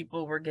that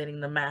people were getting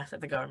the masks that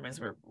the government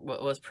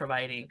was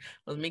providing,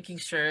 was making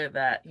sure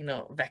that, you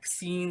know,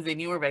 vaccines, they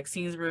knew where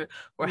vaccines were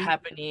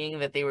happening,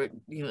 that they were,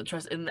 you know,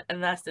 trust. And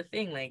that's the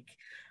thing, like,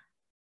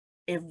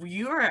 if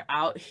you are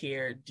out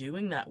here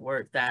doing that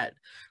work that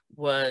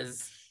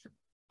was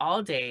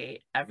all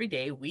day, every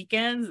day,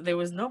 weekends, there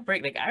was no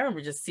break. Like, I remember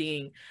just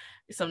seeing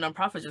some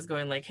nonprofits just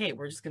going like, hey,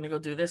 we're just gonna go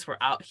do this. We're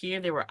out here.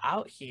 They were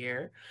out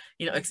here,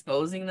 you know,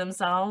 exposing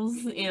themselves,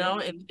 you know,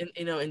 and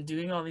you know, and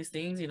doing all these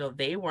things. You know,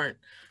 they weren't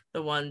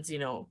the ones, you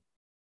know,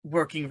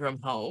 working from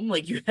home.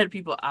 Like, you had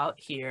people out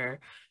here,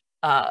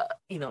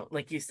 you know,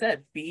 like you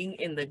said, being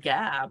in the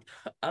gap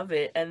of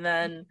it. And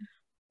then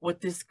what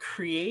this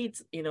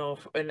creates, you know,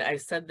 and I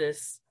said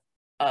this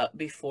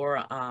before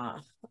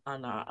on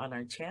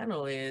our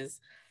channel, is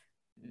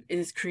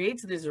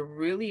creates this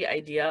really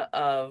idea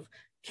of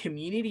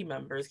community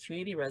members,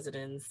 community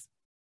residents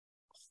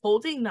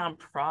holding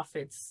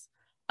nonprofits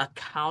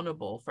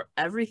accountable for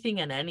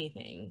everything and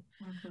anything,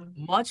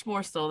 much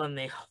more so than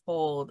they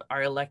hold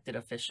our elected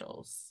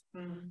officials.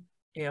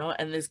 You know,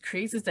 and this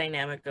creates this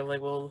dynamic of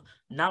like, well,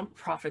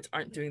 nonprofits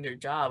aren't doing their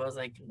job. I was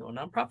like, no,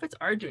 nonprofits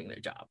are doing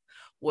their job.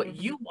 What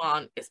you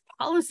want is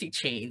policy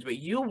change. What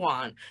you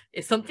want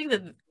is something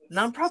that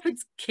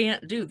nonprofits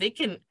can't do. They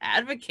can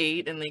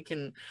advocate and they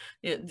can,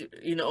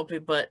 you know,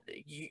 but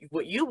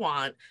what you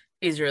want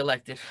is your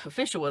elected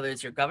official, whether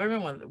it's your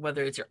government,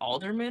 whether it's your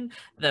alderman,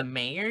 the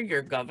mayor,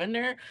 your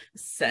governor,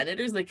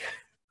 senators, like,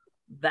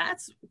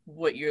 that's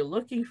what you're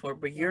looking for,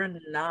 but you're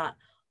not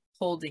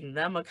holding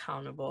them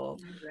accountable.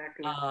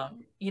 Exactly.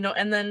 You know,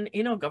 and then,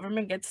 you know,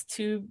 government gets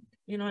to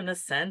you know, in a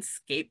sense,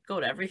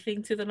 scapegoat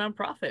everything to the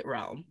nonprofit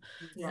realm.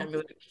 Yeah. I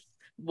mean,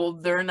 well,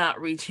 they're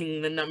not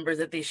reaching the numbers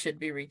that they should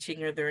be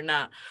reaching, or they're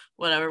not,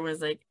 whatever.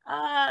 Was like,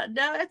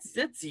 no,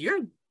 it's your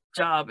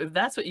job. If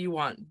that's what you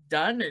want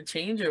done or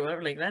change or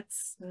whatever, like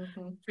that's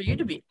for you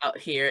to be out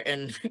here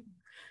and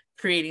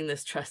creating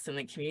this trust in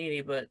the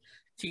community. But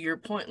to your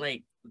point,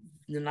 like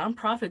the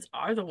nonprofits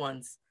are the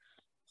ones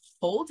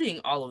holding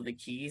all of the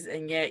keys,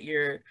 and yet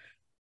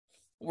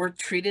we're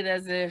treated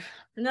as if,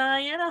 no,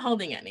 you're not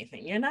holding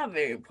anything. You're not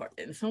very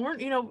important. So we're,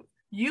 you know,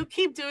 you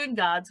keep doing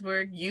God's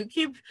work, you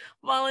keep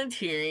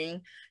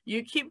volunteering,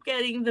 you keep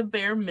getting the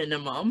bare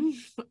minimum.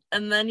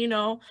 And then, you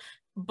know,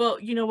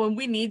 but you know, when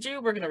we need you,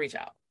 we're gonna reach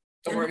out.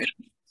 And we're gonna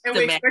and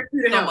we expect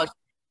you to so help. much.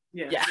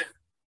 Yeah.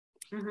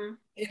 Mm-hmm.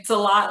 It's a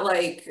lot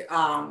like,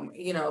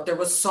 you know, there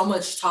was so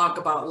much talk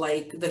about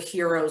like the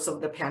heroes of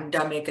the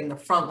pandemic, and the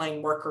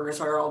frontline workers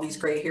are all these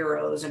great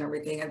heroes and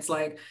everything. It's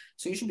like,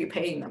 so you should be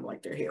paying them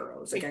like they're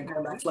heroes. Again,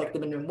 going back to like the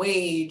minimum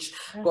wage,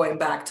 going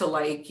back to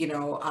like, you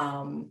know,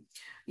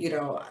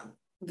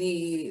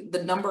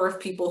 the number of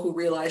people who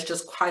realized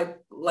just quite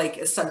like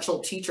essential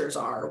teachers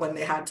are when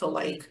they had to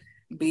like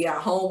be at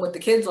home with the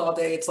kids all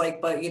day. It's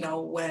like, but you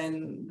know,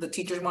 when the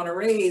teachers want to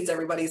raise,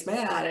 everybody's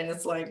mad. And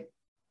it's like,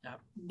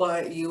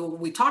 but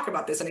we talk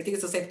about this, and I think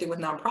it's the same thing with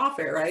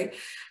nonprofit, right?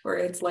 Where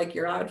it's like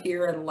you're out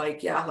here and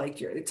like, yeah, like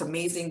it's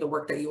amazing the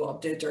work that you all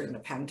did during the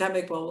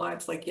pandemic, blah, blah, blah.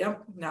 It's like,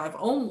 yep, now if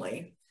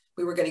only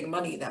we were getting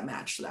money that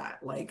matched that.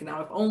 Like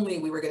now if only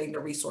we were getting the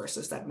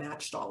resources that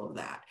matched all of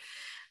that.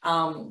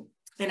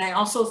 And I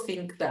also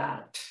think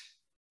that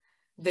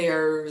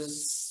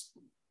there's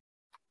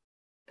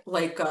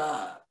like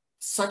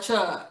such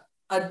a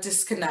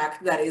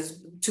disconnect that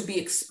is to be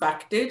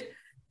expected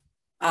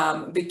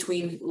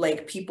between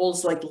like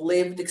people's like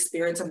lived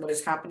experience and what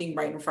is happening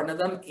right in front of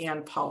them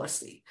and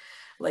policy.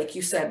 Like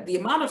you said, the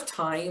amount of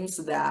times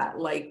that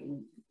like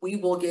we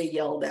will get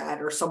yelled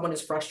at or someone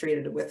is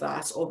frustrated with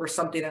us over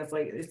something that's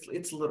like,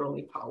 it's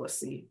literally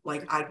policy.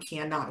 Like I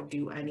cannot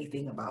do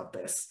anything about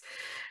this,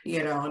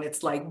 you know, and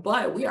it's like,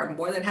 but we are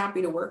more than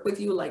happy to work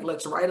with you. Like,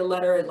 let's write a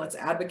letter and let's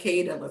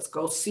advocate and let's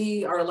go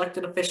see our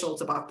elected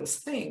officials about this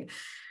thing.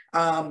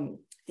 And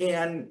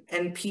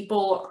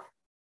people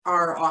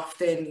are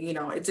often, you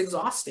know, it's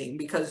exhausting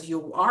because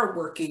you are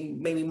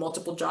working maybe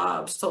multiple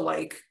jobs to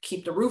like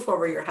keep the roof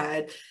over your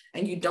head,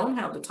 and you don't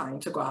have the time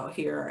to go out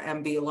here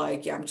and be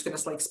like, yeah, I'm just gonna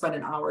like spend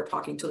an hour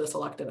talking to this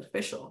elected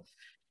official.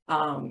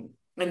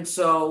 And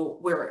so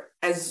we're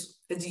as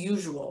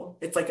usual,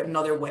 it's like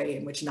another way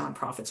in which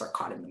nonprofits are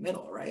caught in the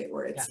middle, right?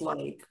 Where it's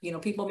like, you know,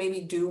 people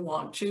maybe do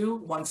want to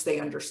once they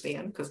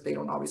understand, because they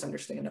don't always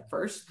understand at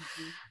first.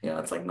 You know,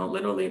 it's like, no,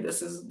 literally,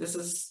 this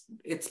is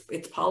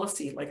it's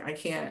policy. Like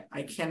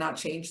I cannot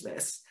change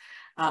this.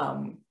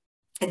 And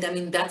I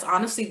mean, that's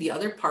honestly the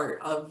other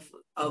part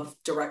of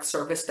direct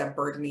service that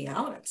burned me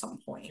out at some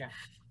point.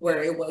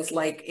 Where it was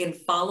like in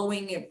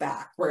following it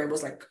back, where it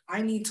was like,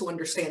 I need to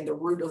understand the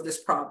root of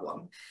this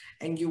problem.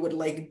 And you would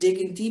like dig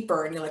in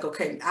deeper and you're like,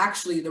 okay,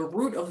 actually the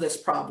root of this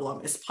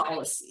problem is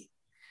policy.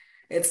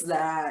 It's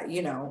that,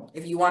 you know,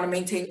 if you want to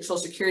maintain your Social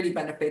Security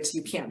benefits,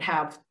 you can't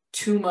have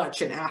too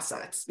much in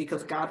assets,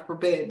 because God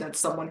forbid that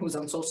someone who's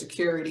on Social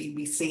Security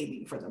be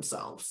saving for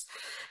themselves.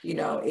 You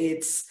know,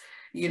 it's,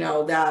 you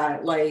know,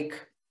 that like,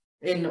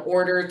 in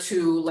order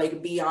to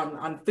like be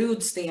on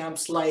food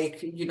stamps,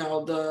 like, you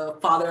know, the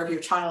father of your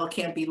child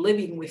can't be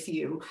living with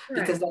you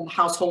because then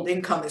household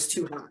income is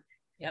too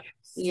high.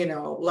 You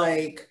know,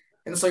 like,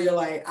 and so you're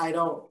like, I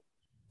don't,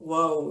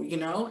 whoa, you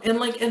know, and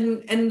like,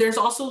 and there's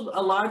also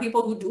a lot of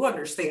people who do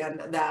understand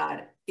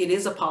that it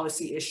is a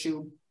policy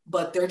issue,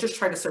 but they're just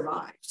trying to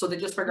survive. So they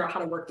just figure out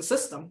how to work the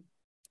system,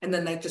 and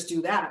then they just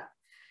do that.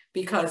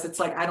 Because it's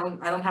like, I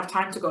don't have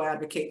time to go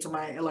advocate to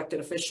my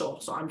elected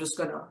official. So I'm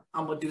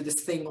gonna do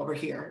this thing over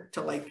here to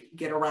like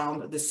get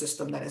around this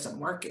system that isn't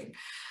working.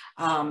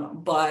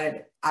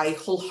 But I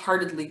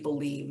wholeheartedly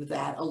believe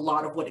that a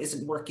lot of what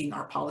isn't working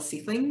are policy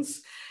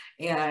things,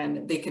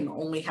 and they can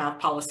only have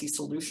policy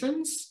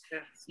solutions.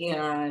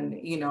 And,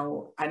 you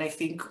know, and I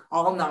think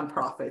all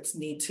nonprofits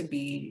need to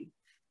be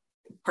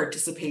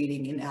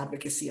participating in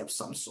advocacy of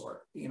some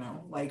sort, you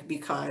know, like,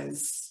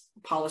 because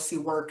policy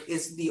work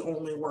is the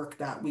only work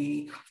that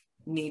we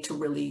need to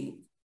really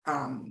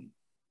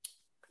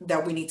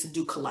that we need to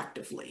do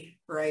collectively,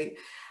 right?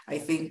 I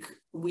think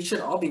we should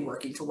all be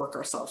working to work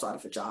ourselves out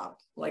of a job.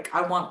 Like,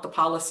 I want the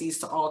policies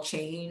to all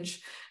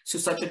change to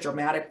such a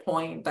dramatic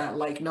point that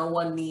like no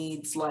one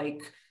needs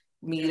like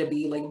me to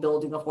be like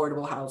building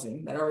affordable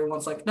housing, that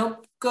everyone's like,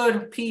 nope,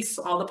 good, peace,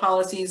 all the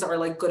policies are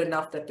like good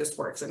enough that this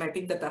works. And I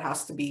think that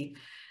has to be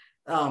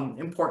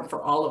important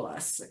for all of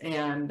us.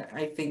 And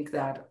I think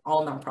that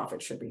all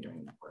nonprofits should be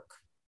doing that work.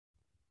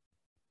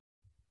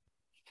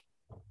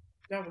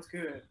 That was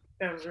good.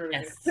 That was really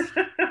good.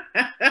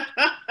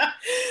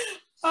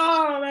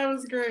 Oh, that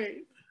was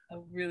great. It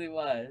really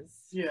was.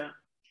 Yeah.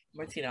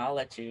 Martina, I'll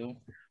let you.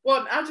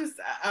 Well, I just,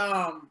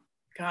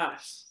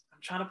 gosh,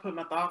 I'm trying to put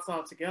my thoughts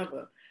all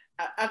together.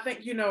 I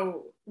think, you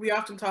know, we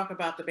often talk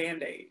about the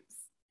Band-Aids,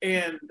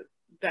 and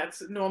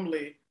that's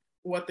normally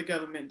what the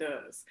government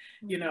does.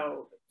 You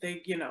know,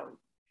 they, you know,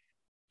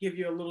 give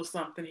you a little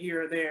something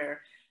here or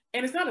there.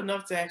 And it's not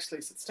enough to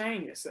actually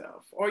sustain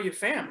yourself or your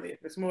family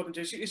if it's more than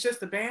just you. It's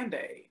just a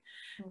band-aid.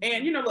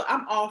 And, you know, look,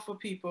 I'm all for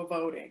people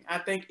voting. I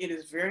think it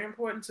is very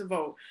important to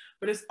vote,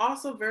 but it's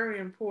also very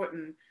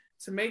important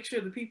to make sure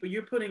the people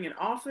you're putting in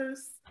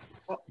office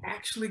are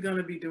actually going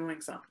to be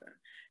doing something.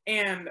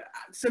 And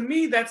to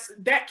me,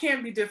 that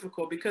can be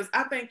difficult because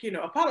I think, you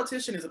know, a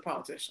politician is a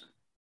politician,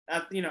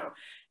 you know,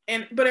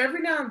 but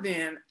every now and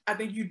then, I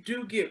think you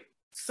do get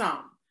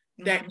some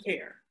that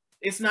care.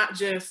 It's not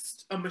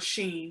just a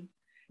machine.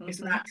 It's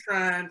not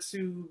trying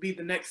to be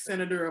the next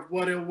senator of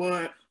what or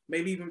what,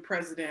 maybe even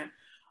president.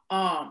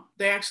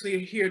 They actually are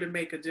here to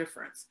make a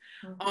difference.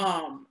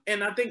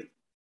 And I think,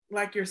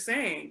 like you're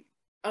saying,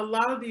 a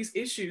lot of these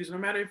issues, no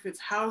matter if it's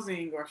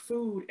housing or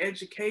food,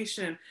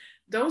 education,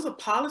 those are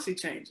policy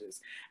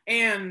changes.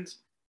 And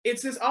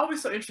it's just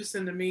always so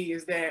interesting to me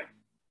is that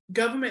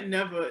government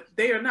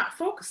they are not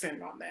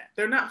focusing on that.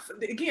 They're not,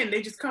 again,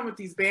 they just come with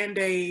these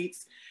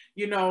band-aids.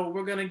 You know,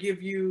 we're going to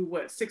give you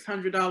what,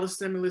 $600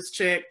 stimulus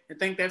check and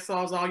think that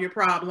solves all your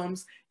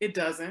problems. It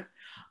doesn't.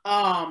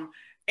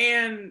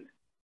 And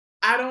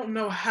I don't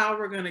know how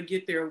we're going to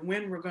get there,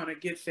 when we're going to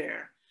get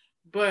there,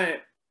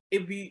 but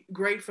it'd be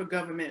great for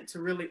government to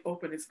really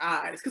open its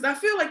eyes. Because I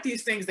feel like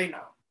these things they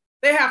know.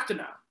 They have to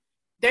know.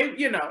 They,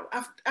 you know,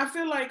 I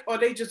feel like, or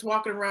they just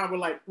walking around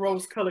with like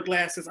rose-colored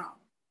glasses on.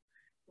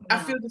 I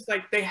feel just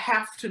like they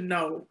have to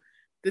know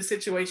the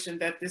situation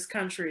that this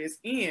country is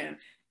in.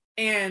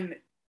 And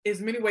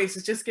in many ways,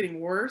 it's just getting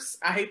worse.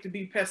 I hate to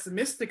be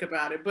pessimistic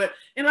about it, but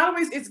in a lot of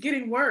ways, it's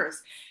getting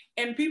worse.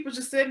 And people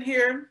just sitting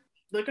here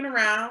looking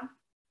around,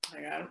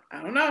 like,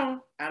 I don't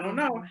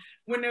know,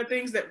 when there are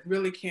things that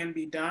really can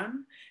be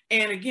done.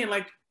 And again,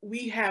 like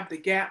we have the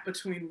gap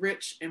between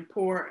rich and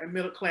poor and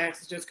middle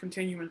class is just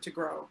continuing to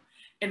grow.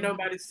 And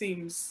nobody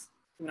seems,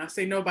 when I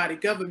say nobody,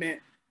 government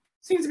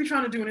seems to be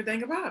trying to do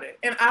anything about it.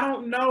 And I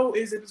don't know,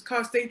 is it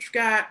because they've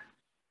got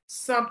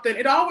something?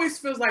 It always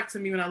feels like to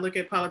me when I look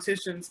at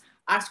politicians,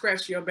 I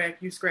scratch your back,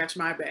 you scratch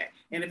my back.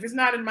 And if it's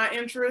not in my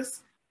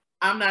interest,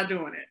 I'm not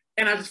doing it.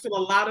 And I just feel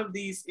a lot of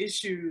these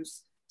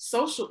issues,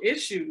 social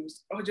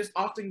issues, or just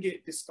often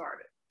get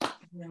discarded.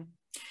 Yeah.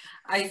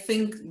 I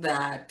think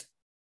that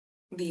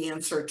the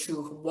answer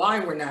to why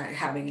we're not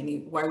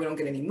having why we don't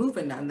get any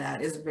movement on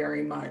that is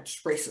very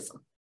much racism.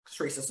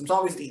 Racism is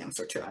always the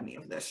answer to any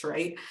of this,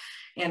 right?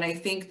 And I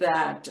think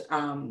that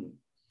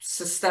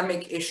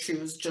systemic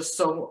issues just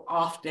so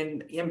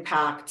often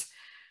impact,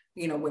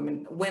 you know,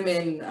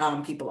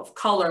 women, people of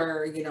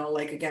color, you know,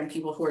 like, again,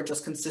 people who are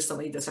just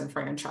consistently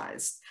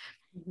disenfranchised.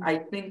 I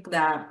think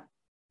that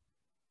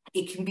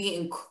it can be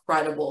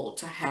incredible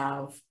to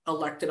have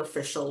elected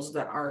officials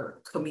that are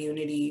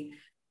community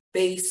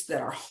based,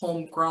 that are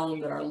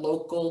homegrown, that are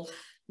local,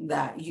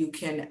 that you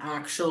can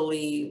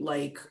actually,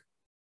 like,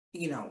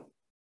 you know,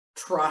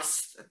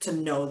 trust to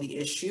know the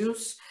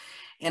issues.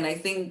 And I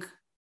think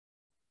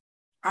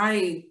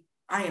I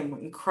am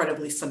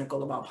incredibly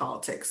cynical about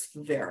politics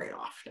very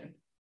often.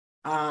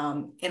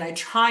 And I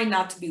try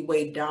not to be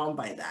weighed down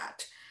by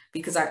that,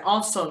 because I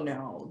also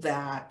know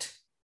that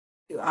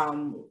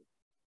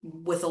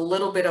with a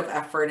little bit of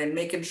effort and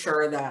making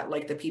sure that,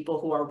 like, the people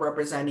who are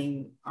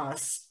representing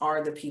us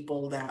are the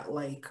people that,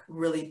 like,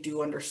 really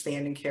do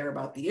understand and care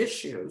about the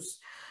issues,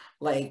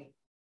 like,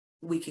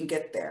 we can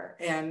get there.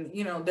 And,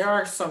 you know, there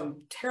are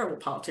some terrible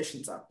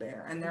politicians out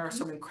there, and there are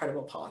some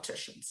incredible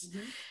politicians.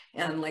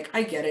 And, like,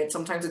 I get it.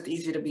 Sometimes it's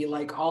easy to be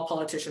like, all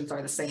politicians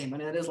are the same.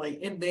 And it is like,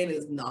 it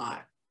is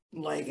not.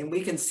 Like, and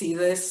we can see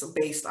this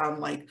based on,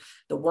 like,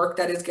 the work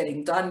that is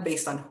getting done,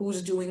 based on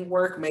who's doing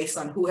work, based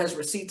on who has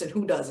receipts and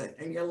who doesn't.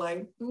 And you're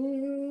like,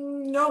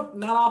 nope,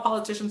 not all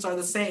politicians are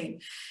the same.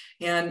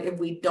 And if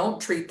we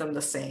don't treat them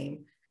the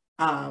same,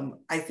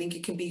 I think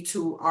it can be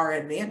to our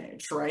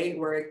advantage, right?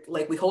 Where,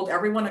 like, we hold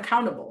everyone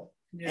accountable.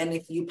 And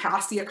if you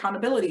pass the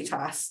accountability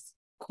test,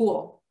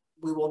 cool,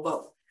 we will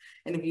vote.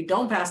 And if you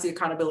don't pass the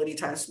accountability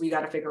test, we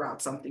got to figure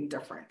out something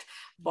different.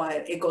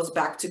 But it goes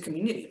back to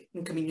community,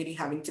 and community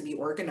having to be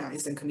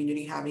organized, and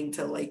community having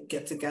to, like,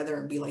 get together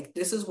and be like,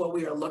 this is what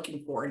we are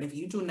looking for. And if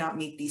you do not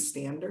meet these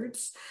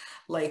standards,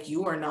 like,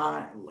 you are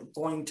not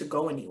going to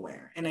go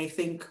anywhere. And I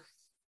think,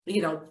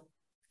 you know,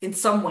 in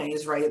some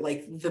ways, right,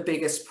 like, the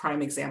biggest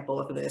prime example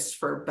of this,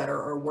 for better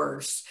or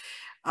worse,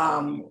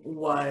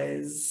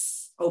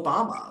 was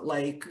Obama.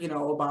 Like, you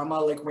know,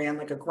 Obama, like, ran,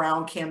 like, a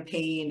ground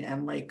campaign,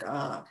 and, like,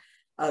 a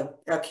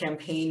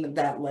campaign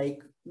that, like,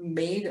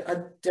 made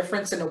a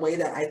difference in a way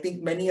that I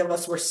think many of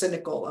us were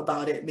cynical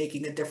about it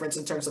making a difference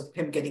in terms of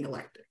him getting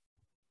elected.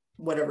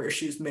 Whatever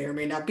issues may or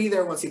may not be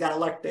there once he got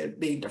elected,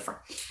 being different.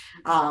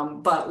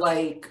 But,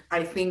 like,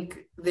 I think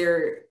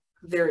there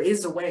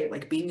is a way,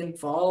 like, being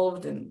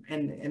involved and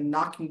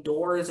knocking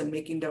doors and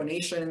making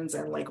donations,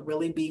 and, like,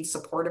 really being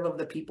supportive of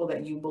the people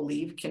that you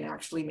believe can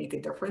actually make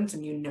a difference,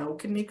 and, you know,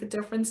 can make a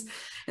difference,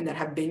 and that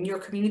have been your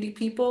community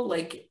people.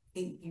 Like,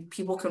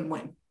 people can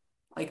win.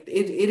 Like,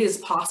 it is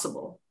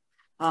possible.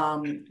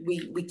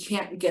 We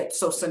can't get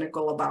so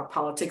cynical about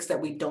politics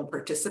that we don't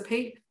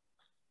participate.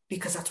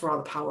 because that's where all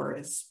the power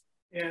is.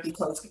 Yes.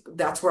 Because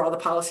that's where all the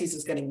policies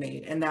is getting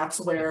made. And that's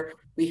where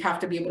we have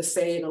to be able to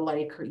say to,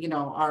 like, you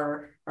know,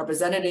 our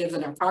representatives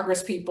and our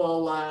Congress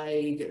people,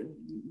 like,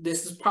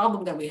 this is a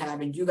problem that we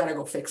have and you got to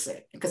go fix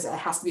it, because it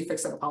has to be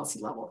fixed at a policy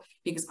level,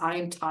 because I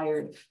am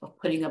tired of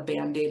putting a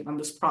Band-Aid on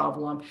this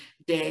problem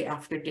day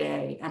after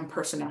day and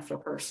person after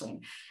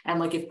person. And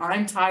like, if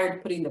I'm tired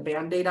of putting the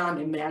Band-Aid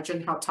on,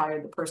 imagine how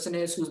tired the person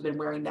is who's been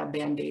wearing that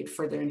Band-Aid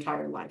for their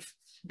entire life,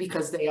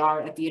 because they are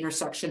at the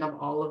intersection of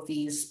all of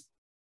these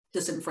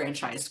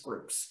disenfranchised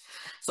groups.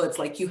 So it's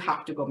like, you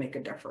have to go make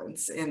a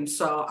difference. And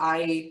so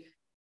I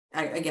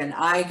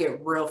get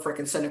real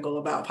freaking cynical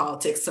about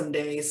politics some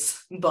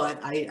days,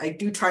 but I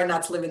do try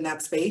not to live in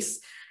that space,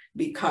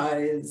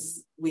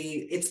 because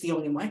it's the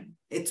only way.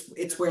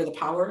 It's where the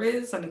power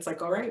is. And it's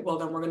like, all right, well,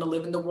 then we're going to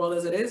live in the world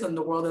as it is. And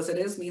the world as it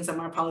is means that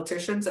my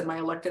politicians and my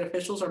elected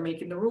officials are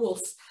making the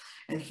rules.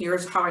 And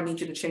here's how I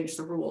need you to change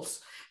the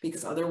rules,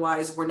 because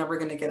otherwise we're never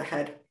going to get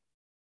ahead.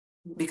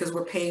 Because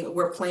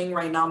we're playing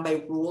right now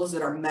by rules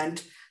that are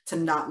meant to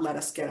not let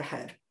us get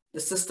ahead. The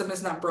system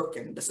is not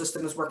broken. The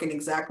system is working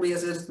exactly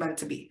as it is meant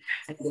to be,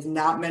 and it is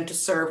not meant to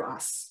serve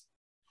us.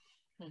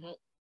 Mm-hmm.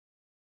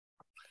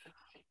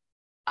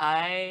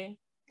 I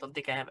don't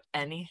think I have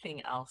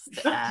anything else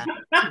to add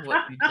to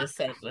what you just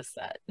said,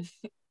 Lisette.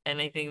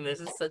 And I think this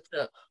is such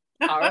a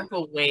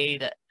powerful way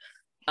to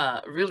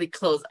really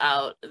close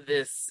out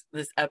this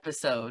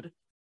episode.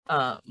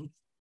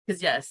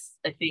 Because yes,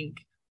 I think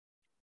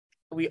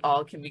we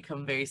all can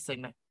become very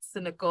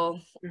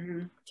cynical,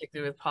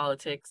 particularly with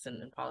politics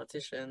and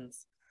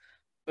politicians.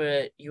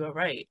 But you are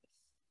right.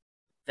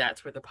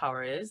 That's where the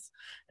power is,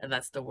 and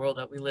that's the world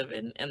that we live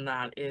in, and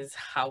that is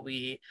how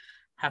we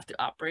have to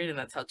operate, and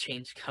that's how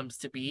change comes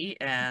to be.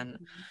 And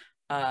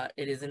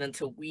it isn't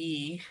until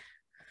we,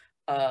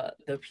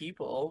 the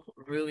people,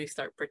 really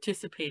start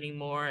participating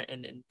more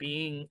and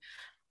being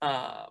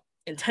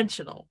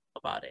intentional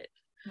about it.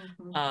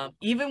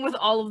 Even with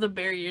all of the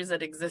barriers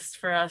that exist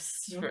for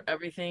us, for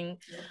everything,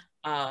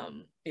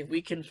 if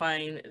we can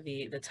find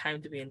the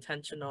time to be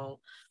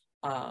intentional,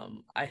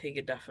 I think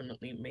it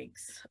definitely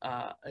makes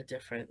a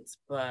difference.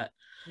 But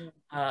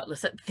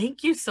Lisette,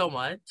 thank you so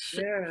much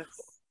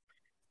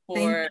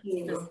for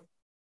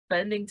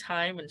spending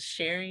time and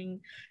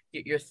sharing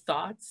your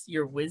thoughts,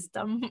 your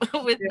wisdom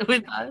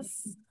with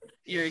us,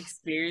 your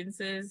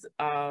experiences.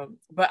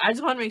 But I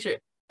just want to make sure,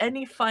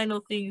 any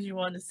final things you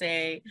want to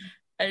say,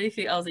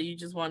 anything else that you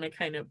just want to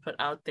kind of put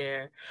out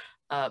there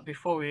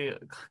before we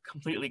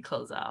completely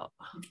close out?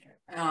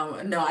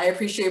 No, I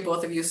appreciate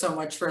both of you so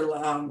much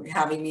for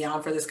having me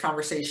on for this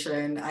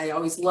conversation. I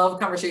always love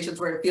conversations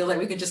where it feels like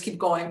we can just keep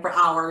going for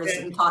hours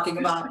and talking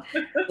about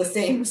the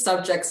same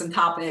subjects and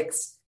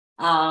topics.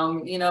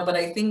 You know, but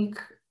I think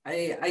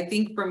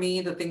for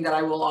me, the thing that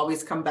I will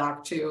always come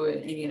back to,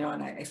 and you know,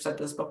 and I've said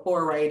this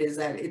before, right, is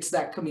that it's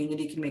that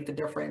community can make the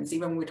difference.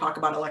 Even when we talk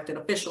about elected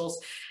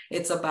officials,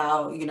 it's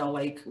about, you know,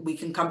 like, we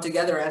can come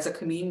together as a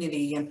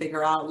community and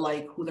figure out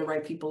like who the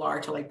right people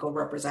are to like go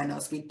represent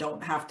us. We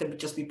don't have to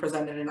just be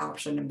presented an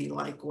option and be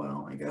like,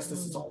 well, I guess this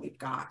is all we've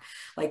got.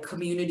 Like,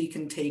 community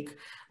can take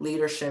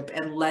leadership,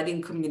 and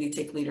letting community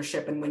take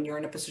leadership. And when you're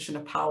in a position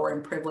of power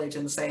and privilege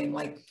and saying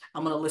like,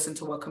 I'm going to listen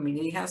to what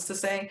community has to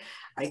say,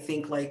 I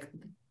think like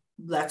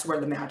that's where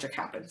the magic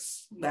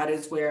happens. That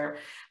is where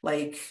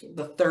like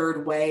the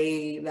third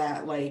way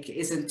that like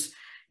isn't,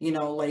 you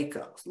know, like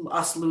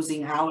us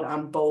losing out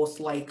on both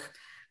like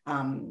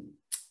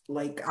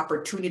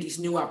opportunities,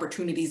 new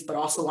opportunities, but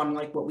also on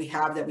like what we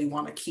have that we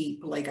want to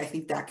keep. Like, I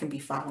think that can be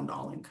found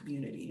all in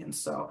community. And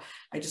so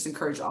I just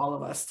encourage all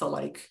of us to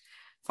like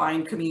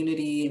find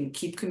community and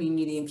keep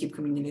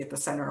community at the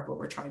center of what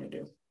we're trying to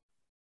do.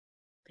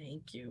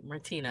 Thank you.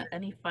 Martina,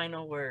 any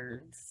final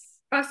words?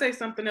 If I say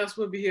something else,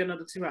 we'll be here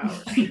another 2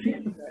 hours.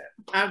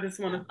 I just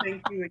want to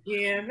thank you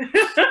again.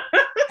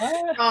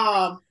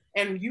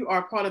 And you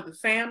are part of the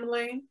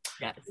family.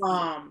 Yes.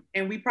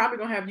 And we probably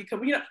gonna have you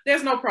come. You know,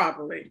 there's no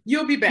probably.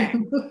 You'll be back.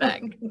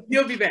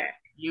 You'll be back.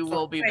 You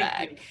will be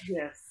back. You.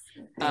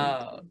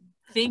 Yes.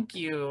 Thank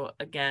you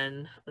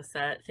again,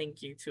 Lisette.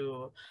 Thank you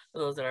to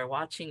those that are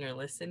watching or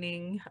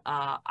listening.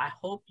 I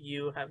hope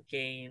you have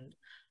gained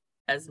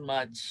as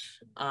much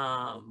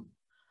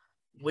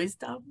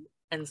wisdom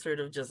and sort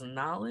of just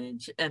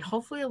knowledge, and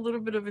hopefully a little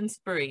bit of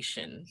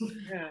inspiration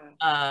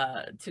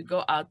to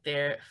go out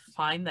there,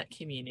 find that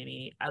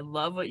community. I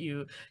love what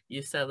you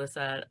said,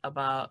 Lisette,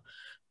 about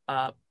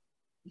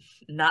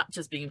not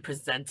just being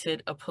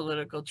presented a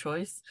political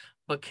choice,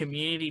 but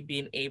community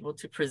being able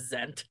to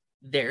present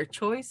their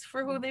choice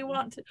for who they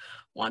want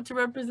to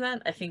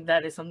represent. I think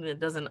that is something that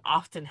doesn't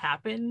often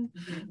happen.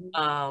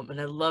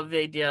 And I love the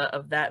idea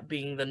of that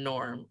being the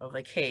norm, of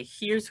like, hey,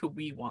 here's who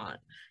we want,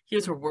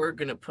 here's who we're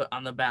gonna put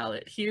on the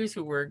ballot, here's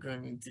who we're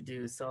going to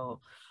do. So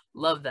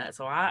love that.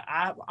 So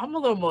I'm a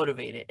little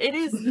motivated. It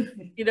is,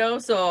 you know,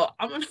 so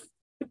I'm gonna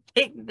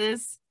take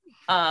this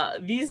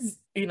these,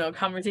 you know,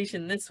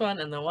 conversation, this one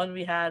and the one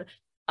we had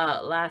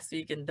last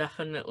week, and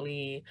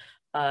definitely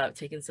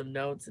taking some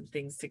notes and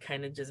things to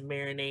kind of just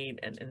marinate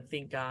and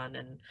think on.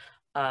 And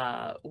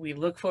We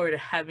look forward to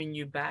having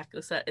you back,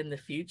 Lisette, in the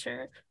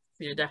future.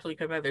 You're definitely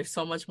coming back. There's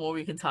so much more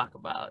we can talk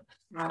about.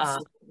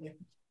 Absolutely.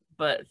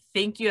 But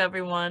thank you,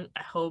 everyone.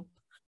 I hope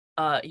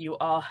you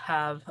all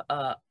have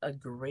a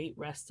great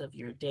rest of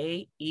your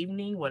day,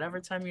 evening, whatever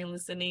time you're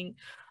listening.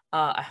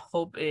 I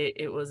hope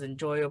it was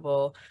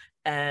enjoyable,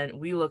 and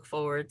we look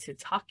forward to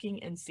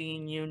talking and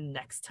seeing you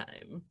next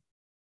time.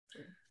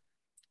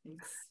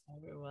 Thanks,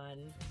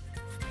 everyone.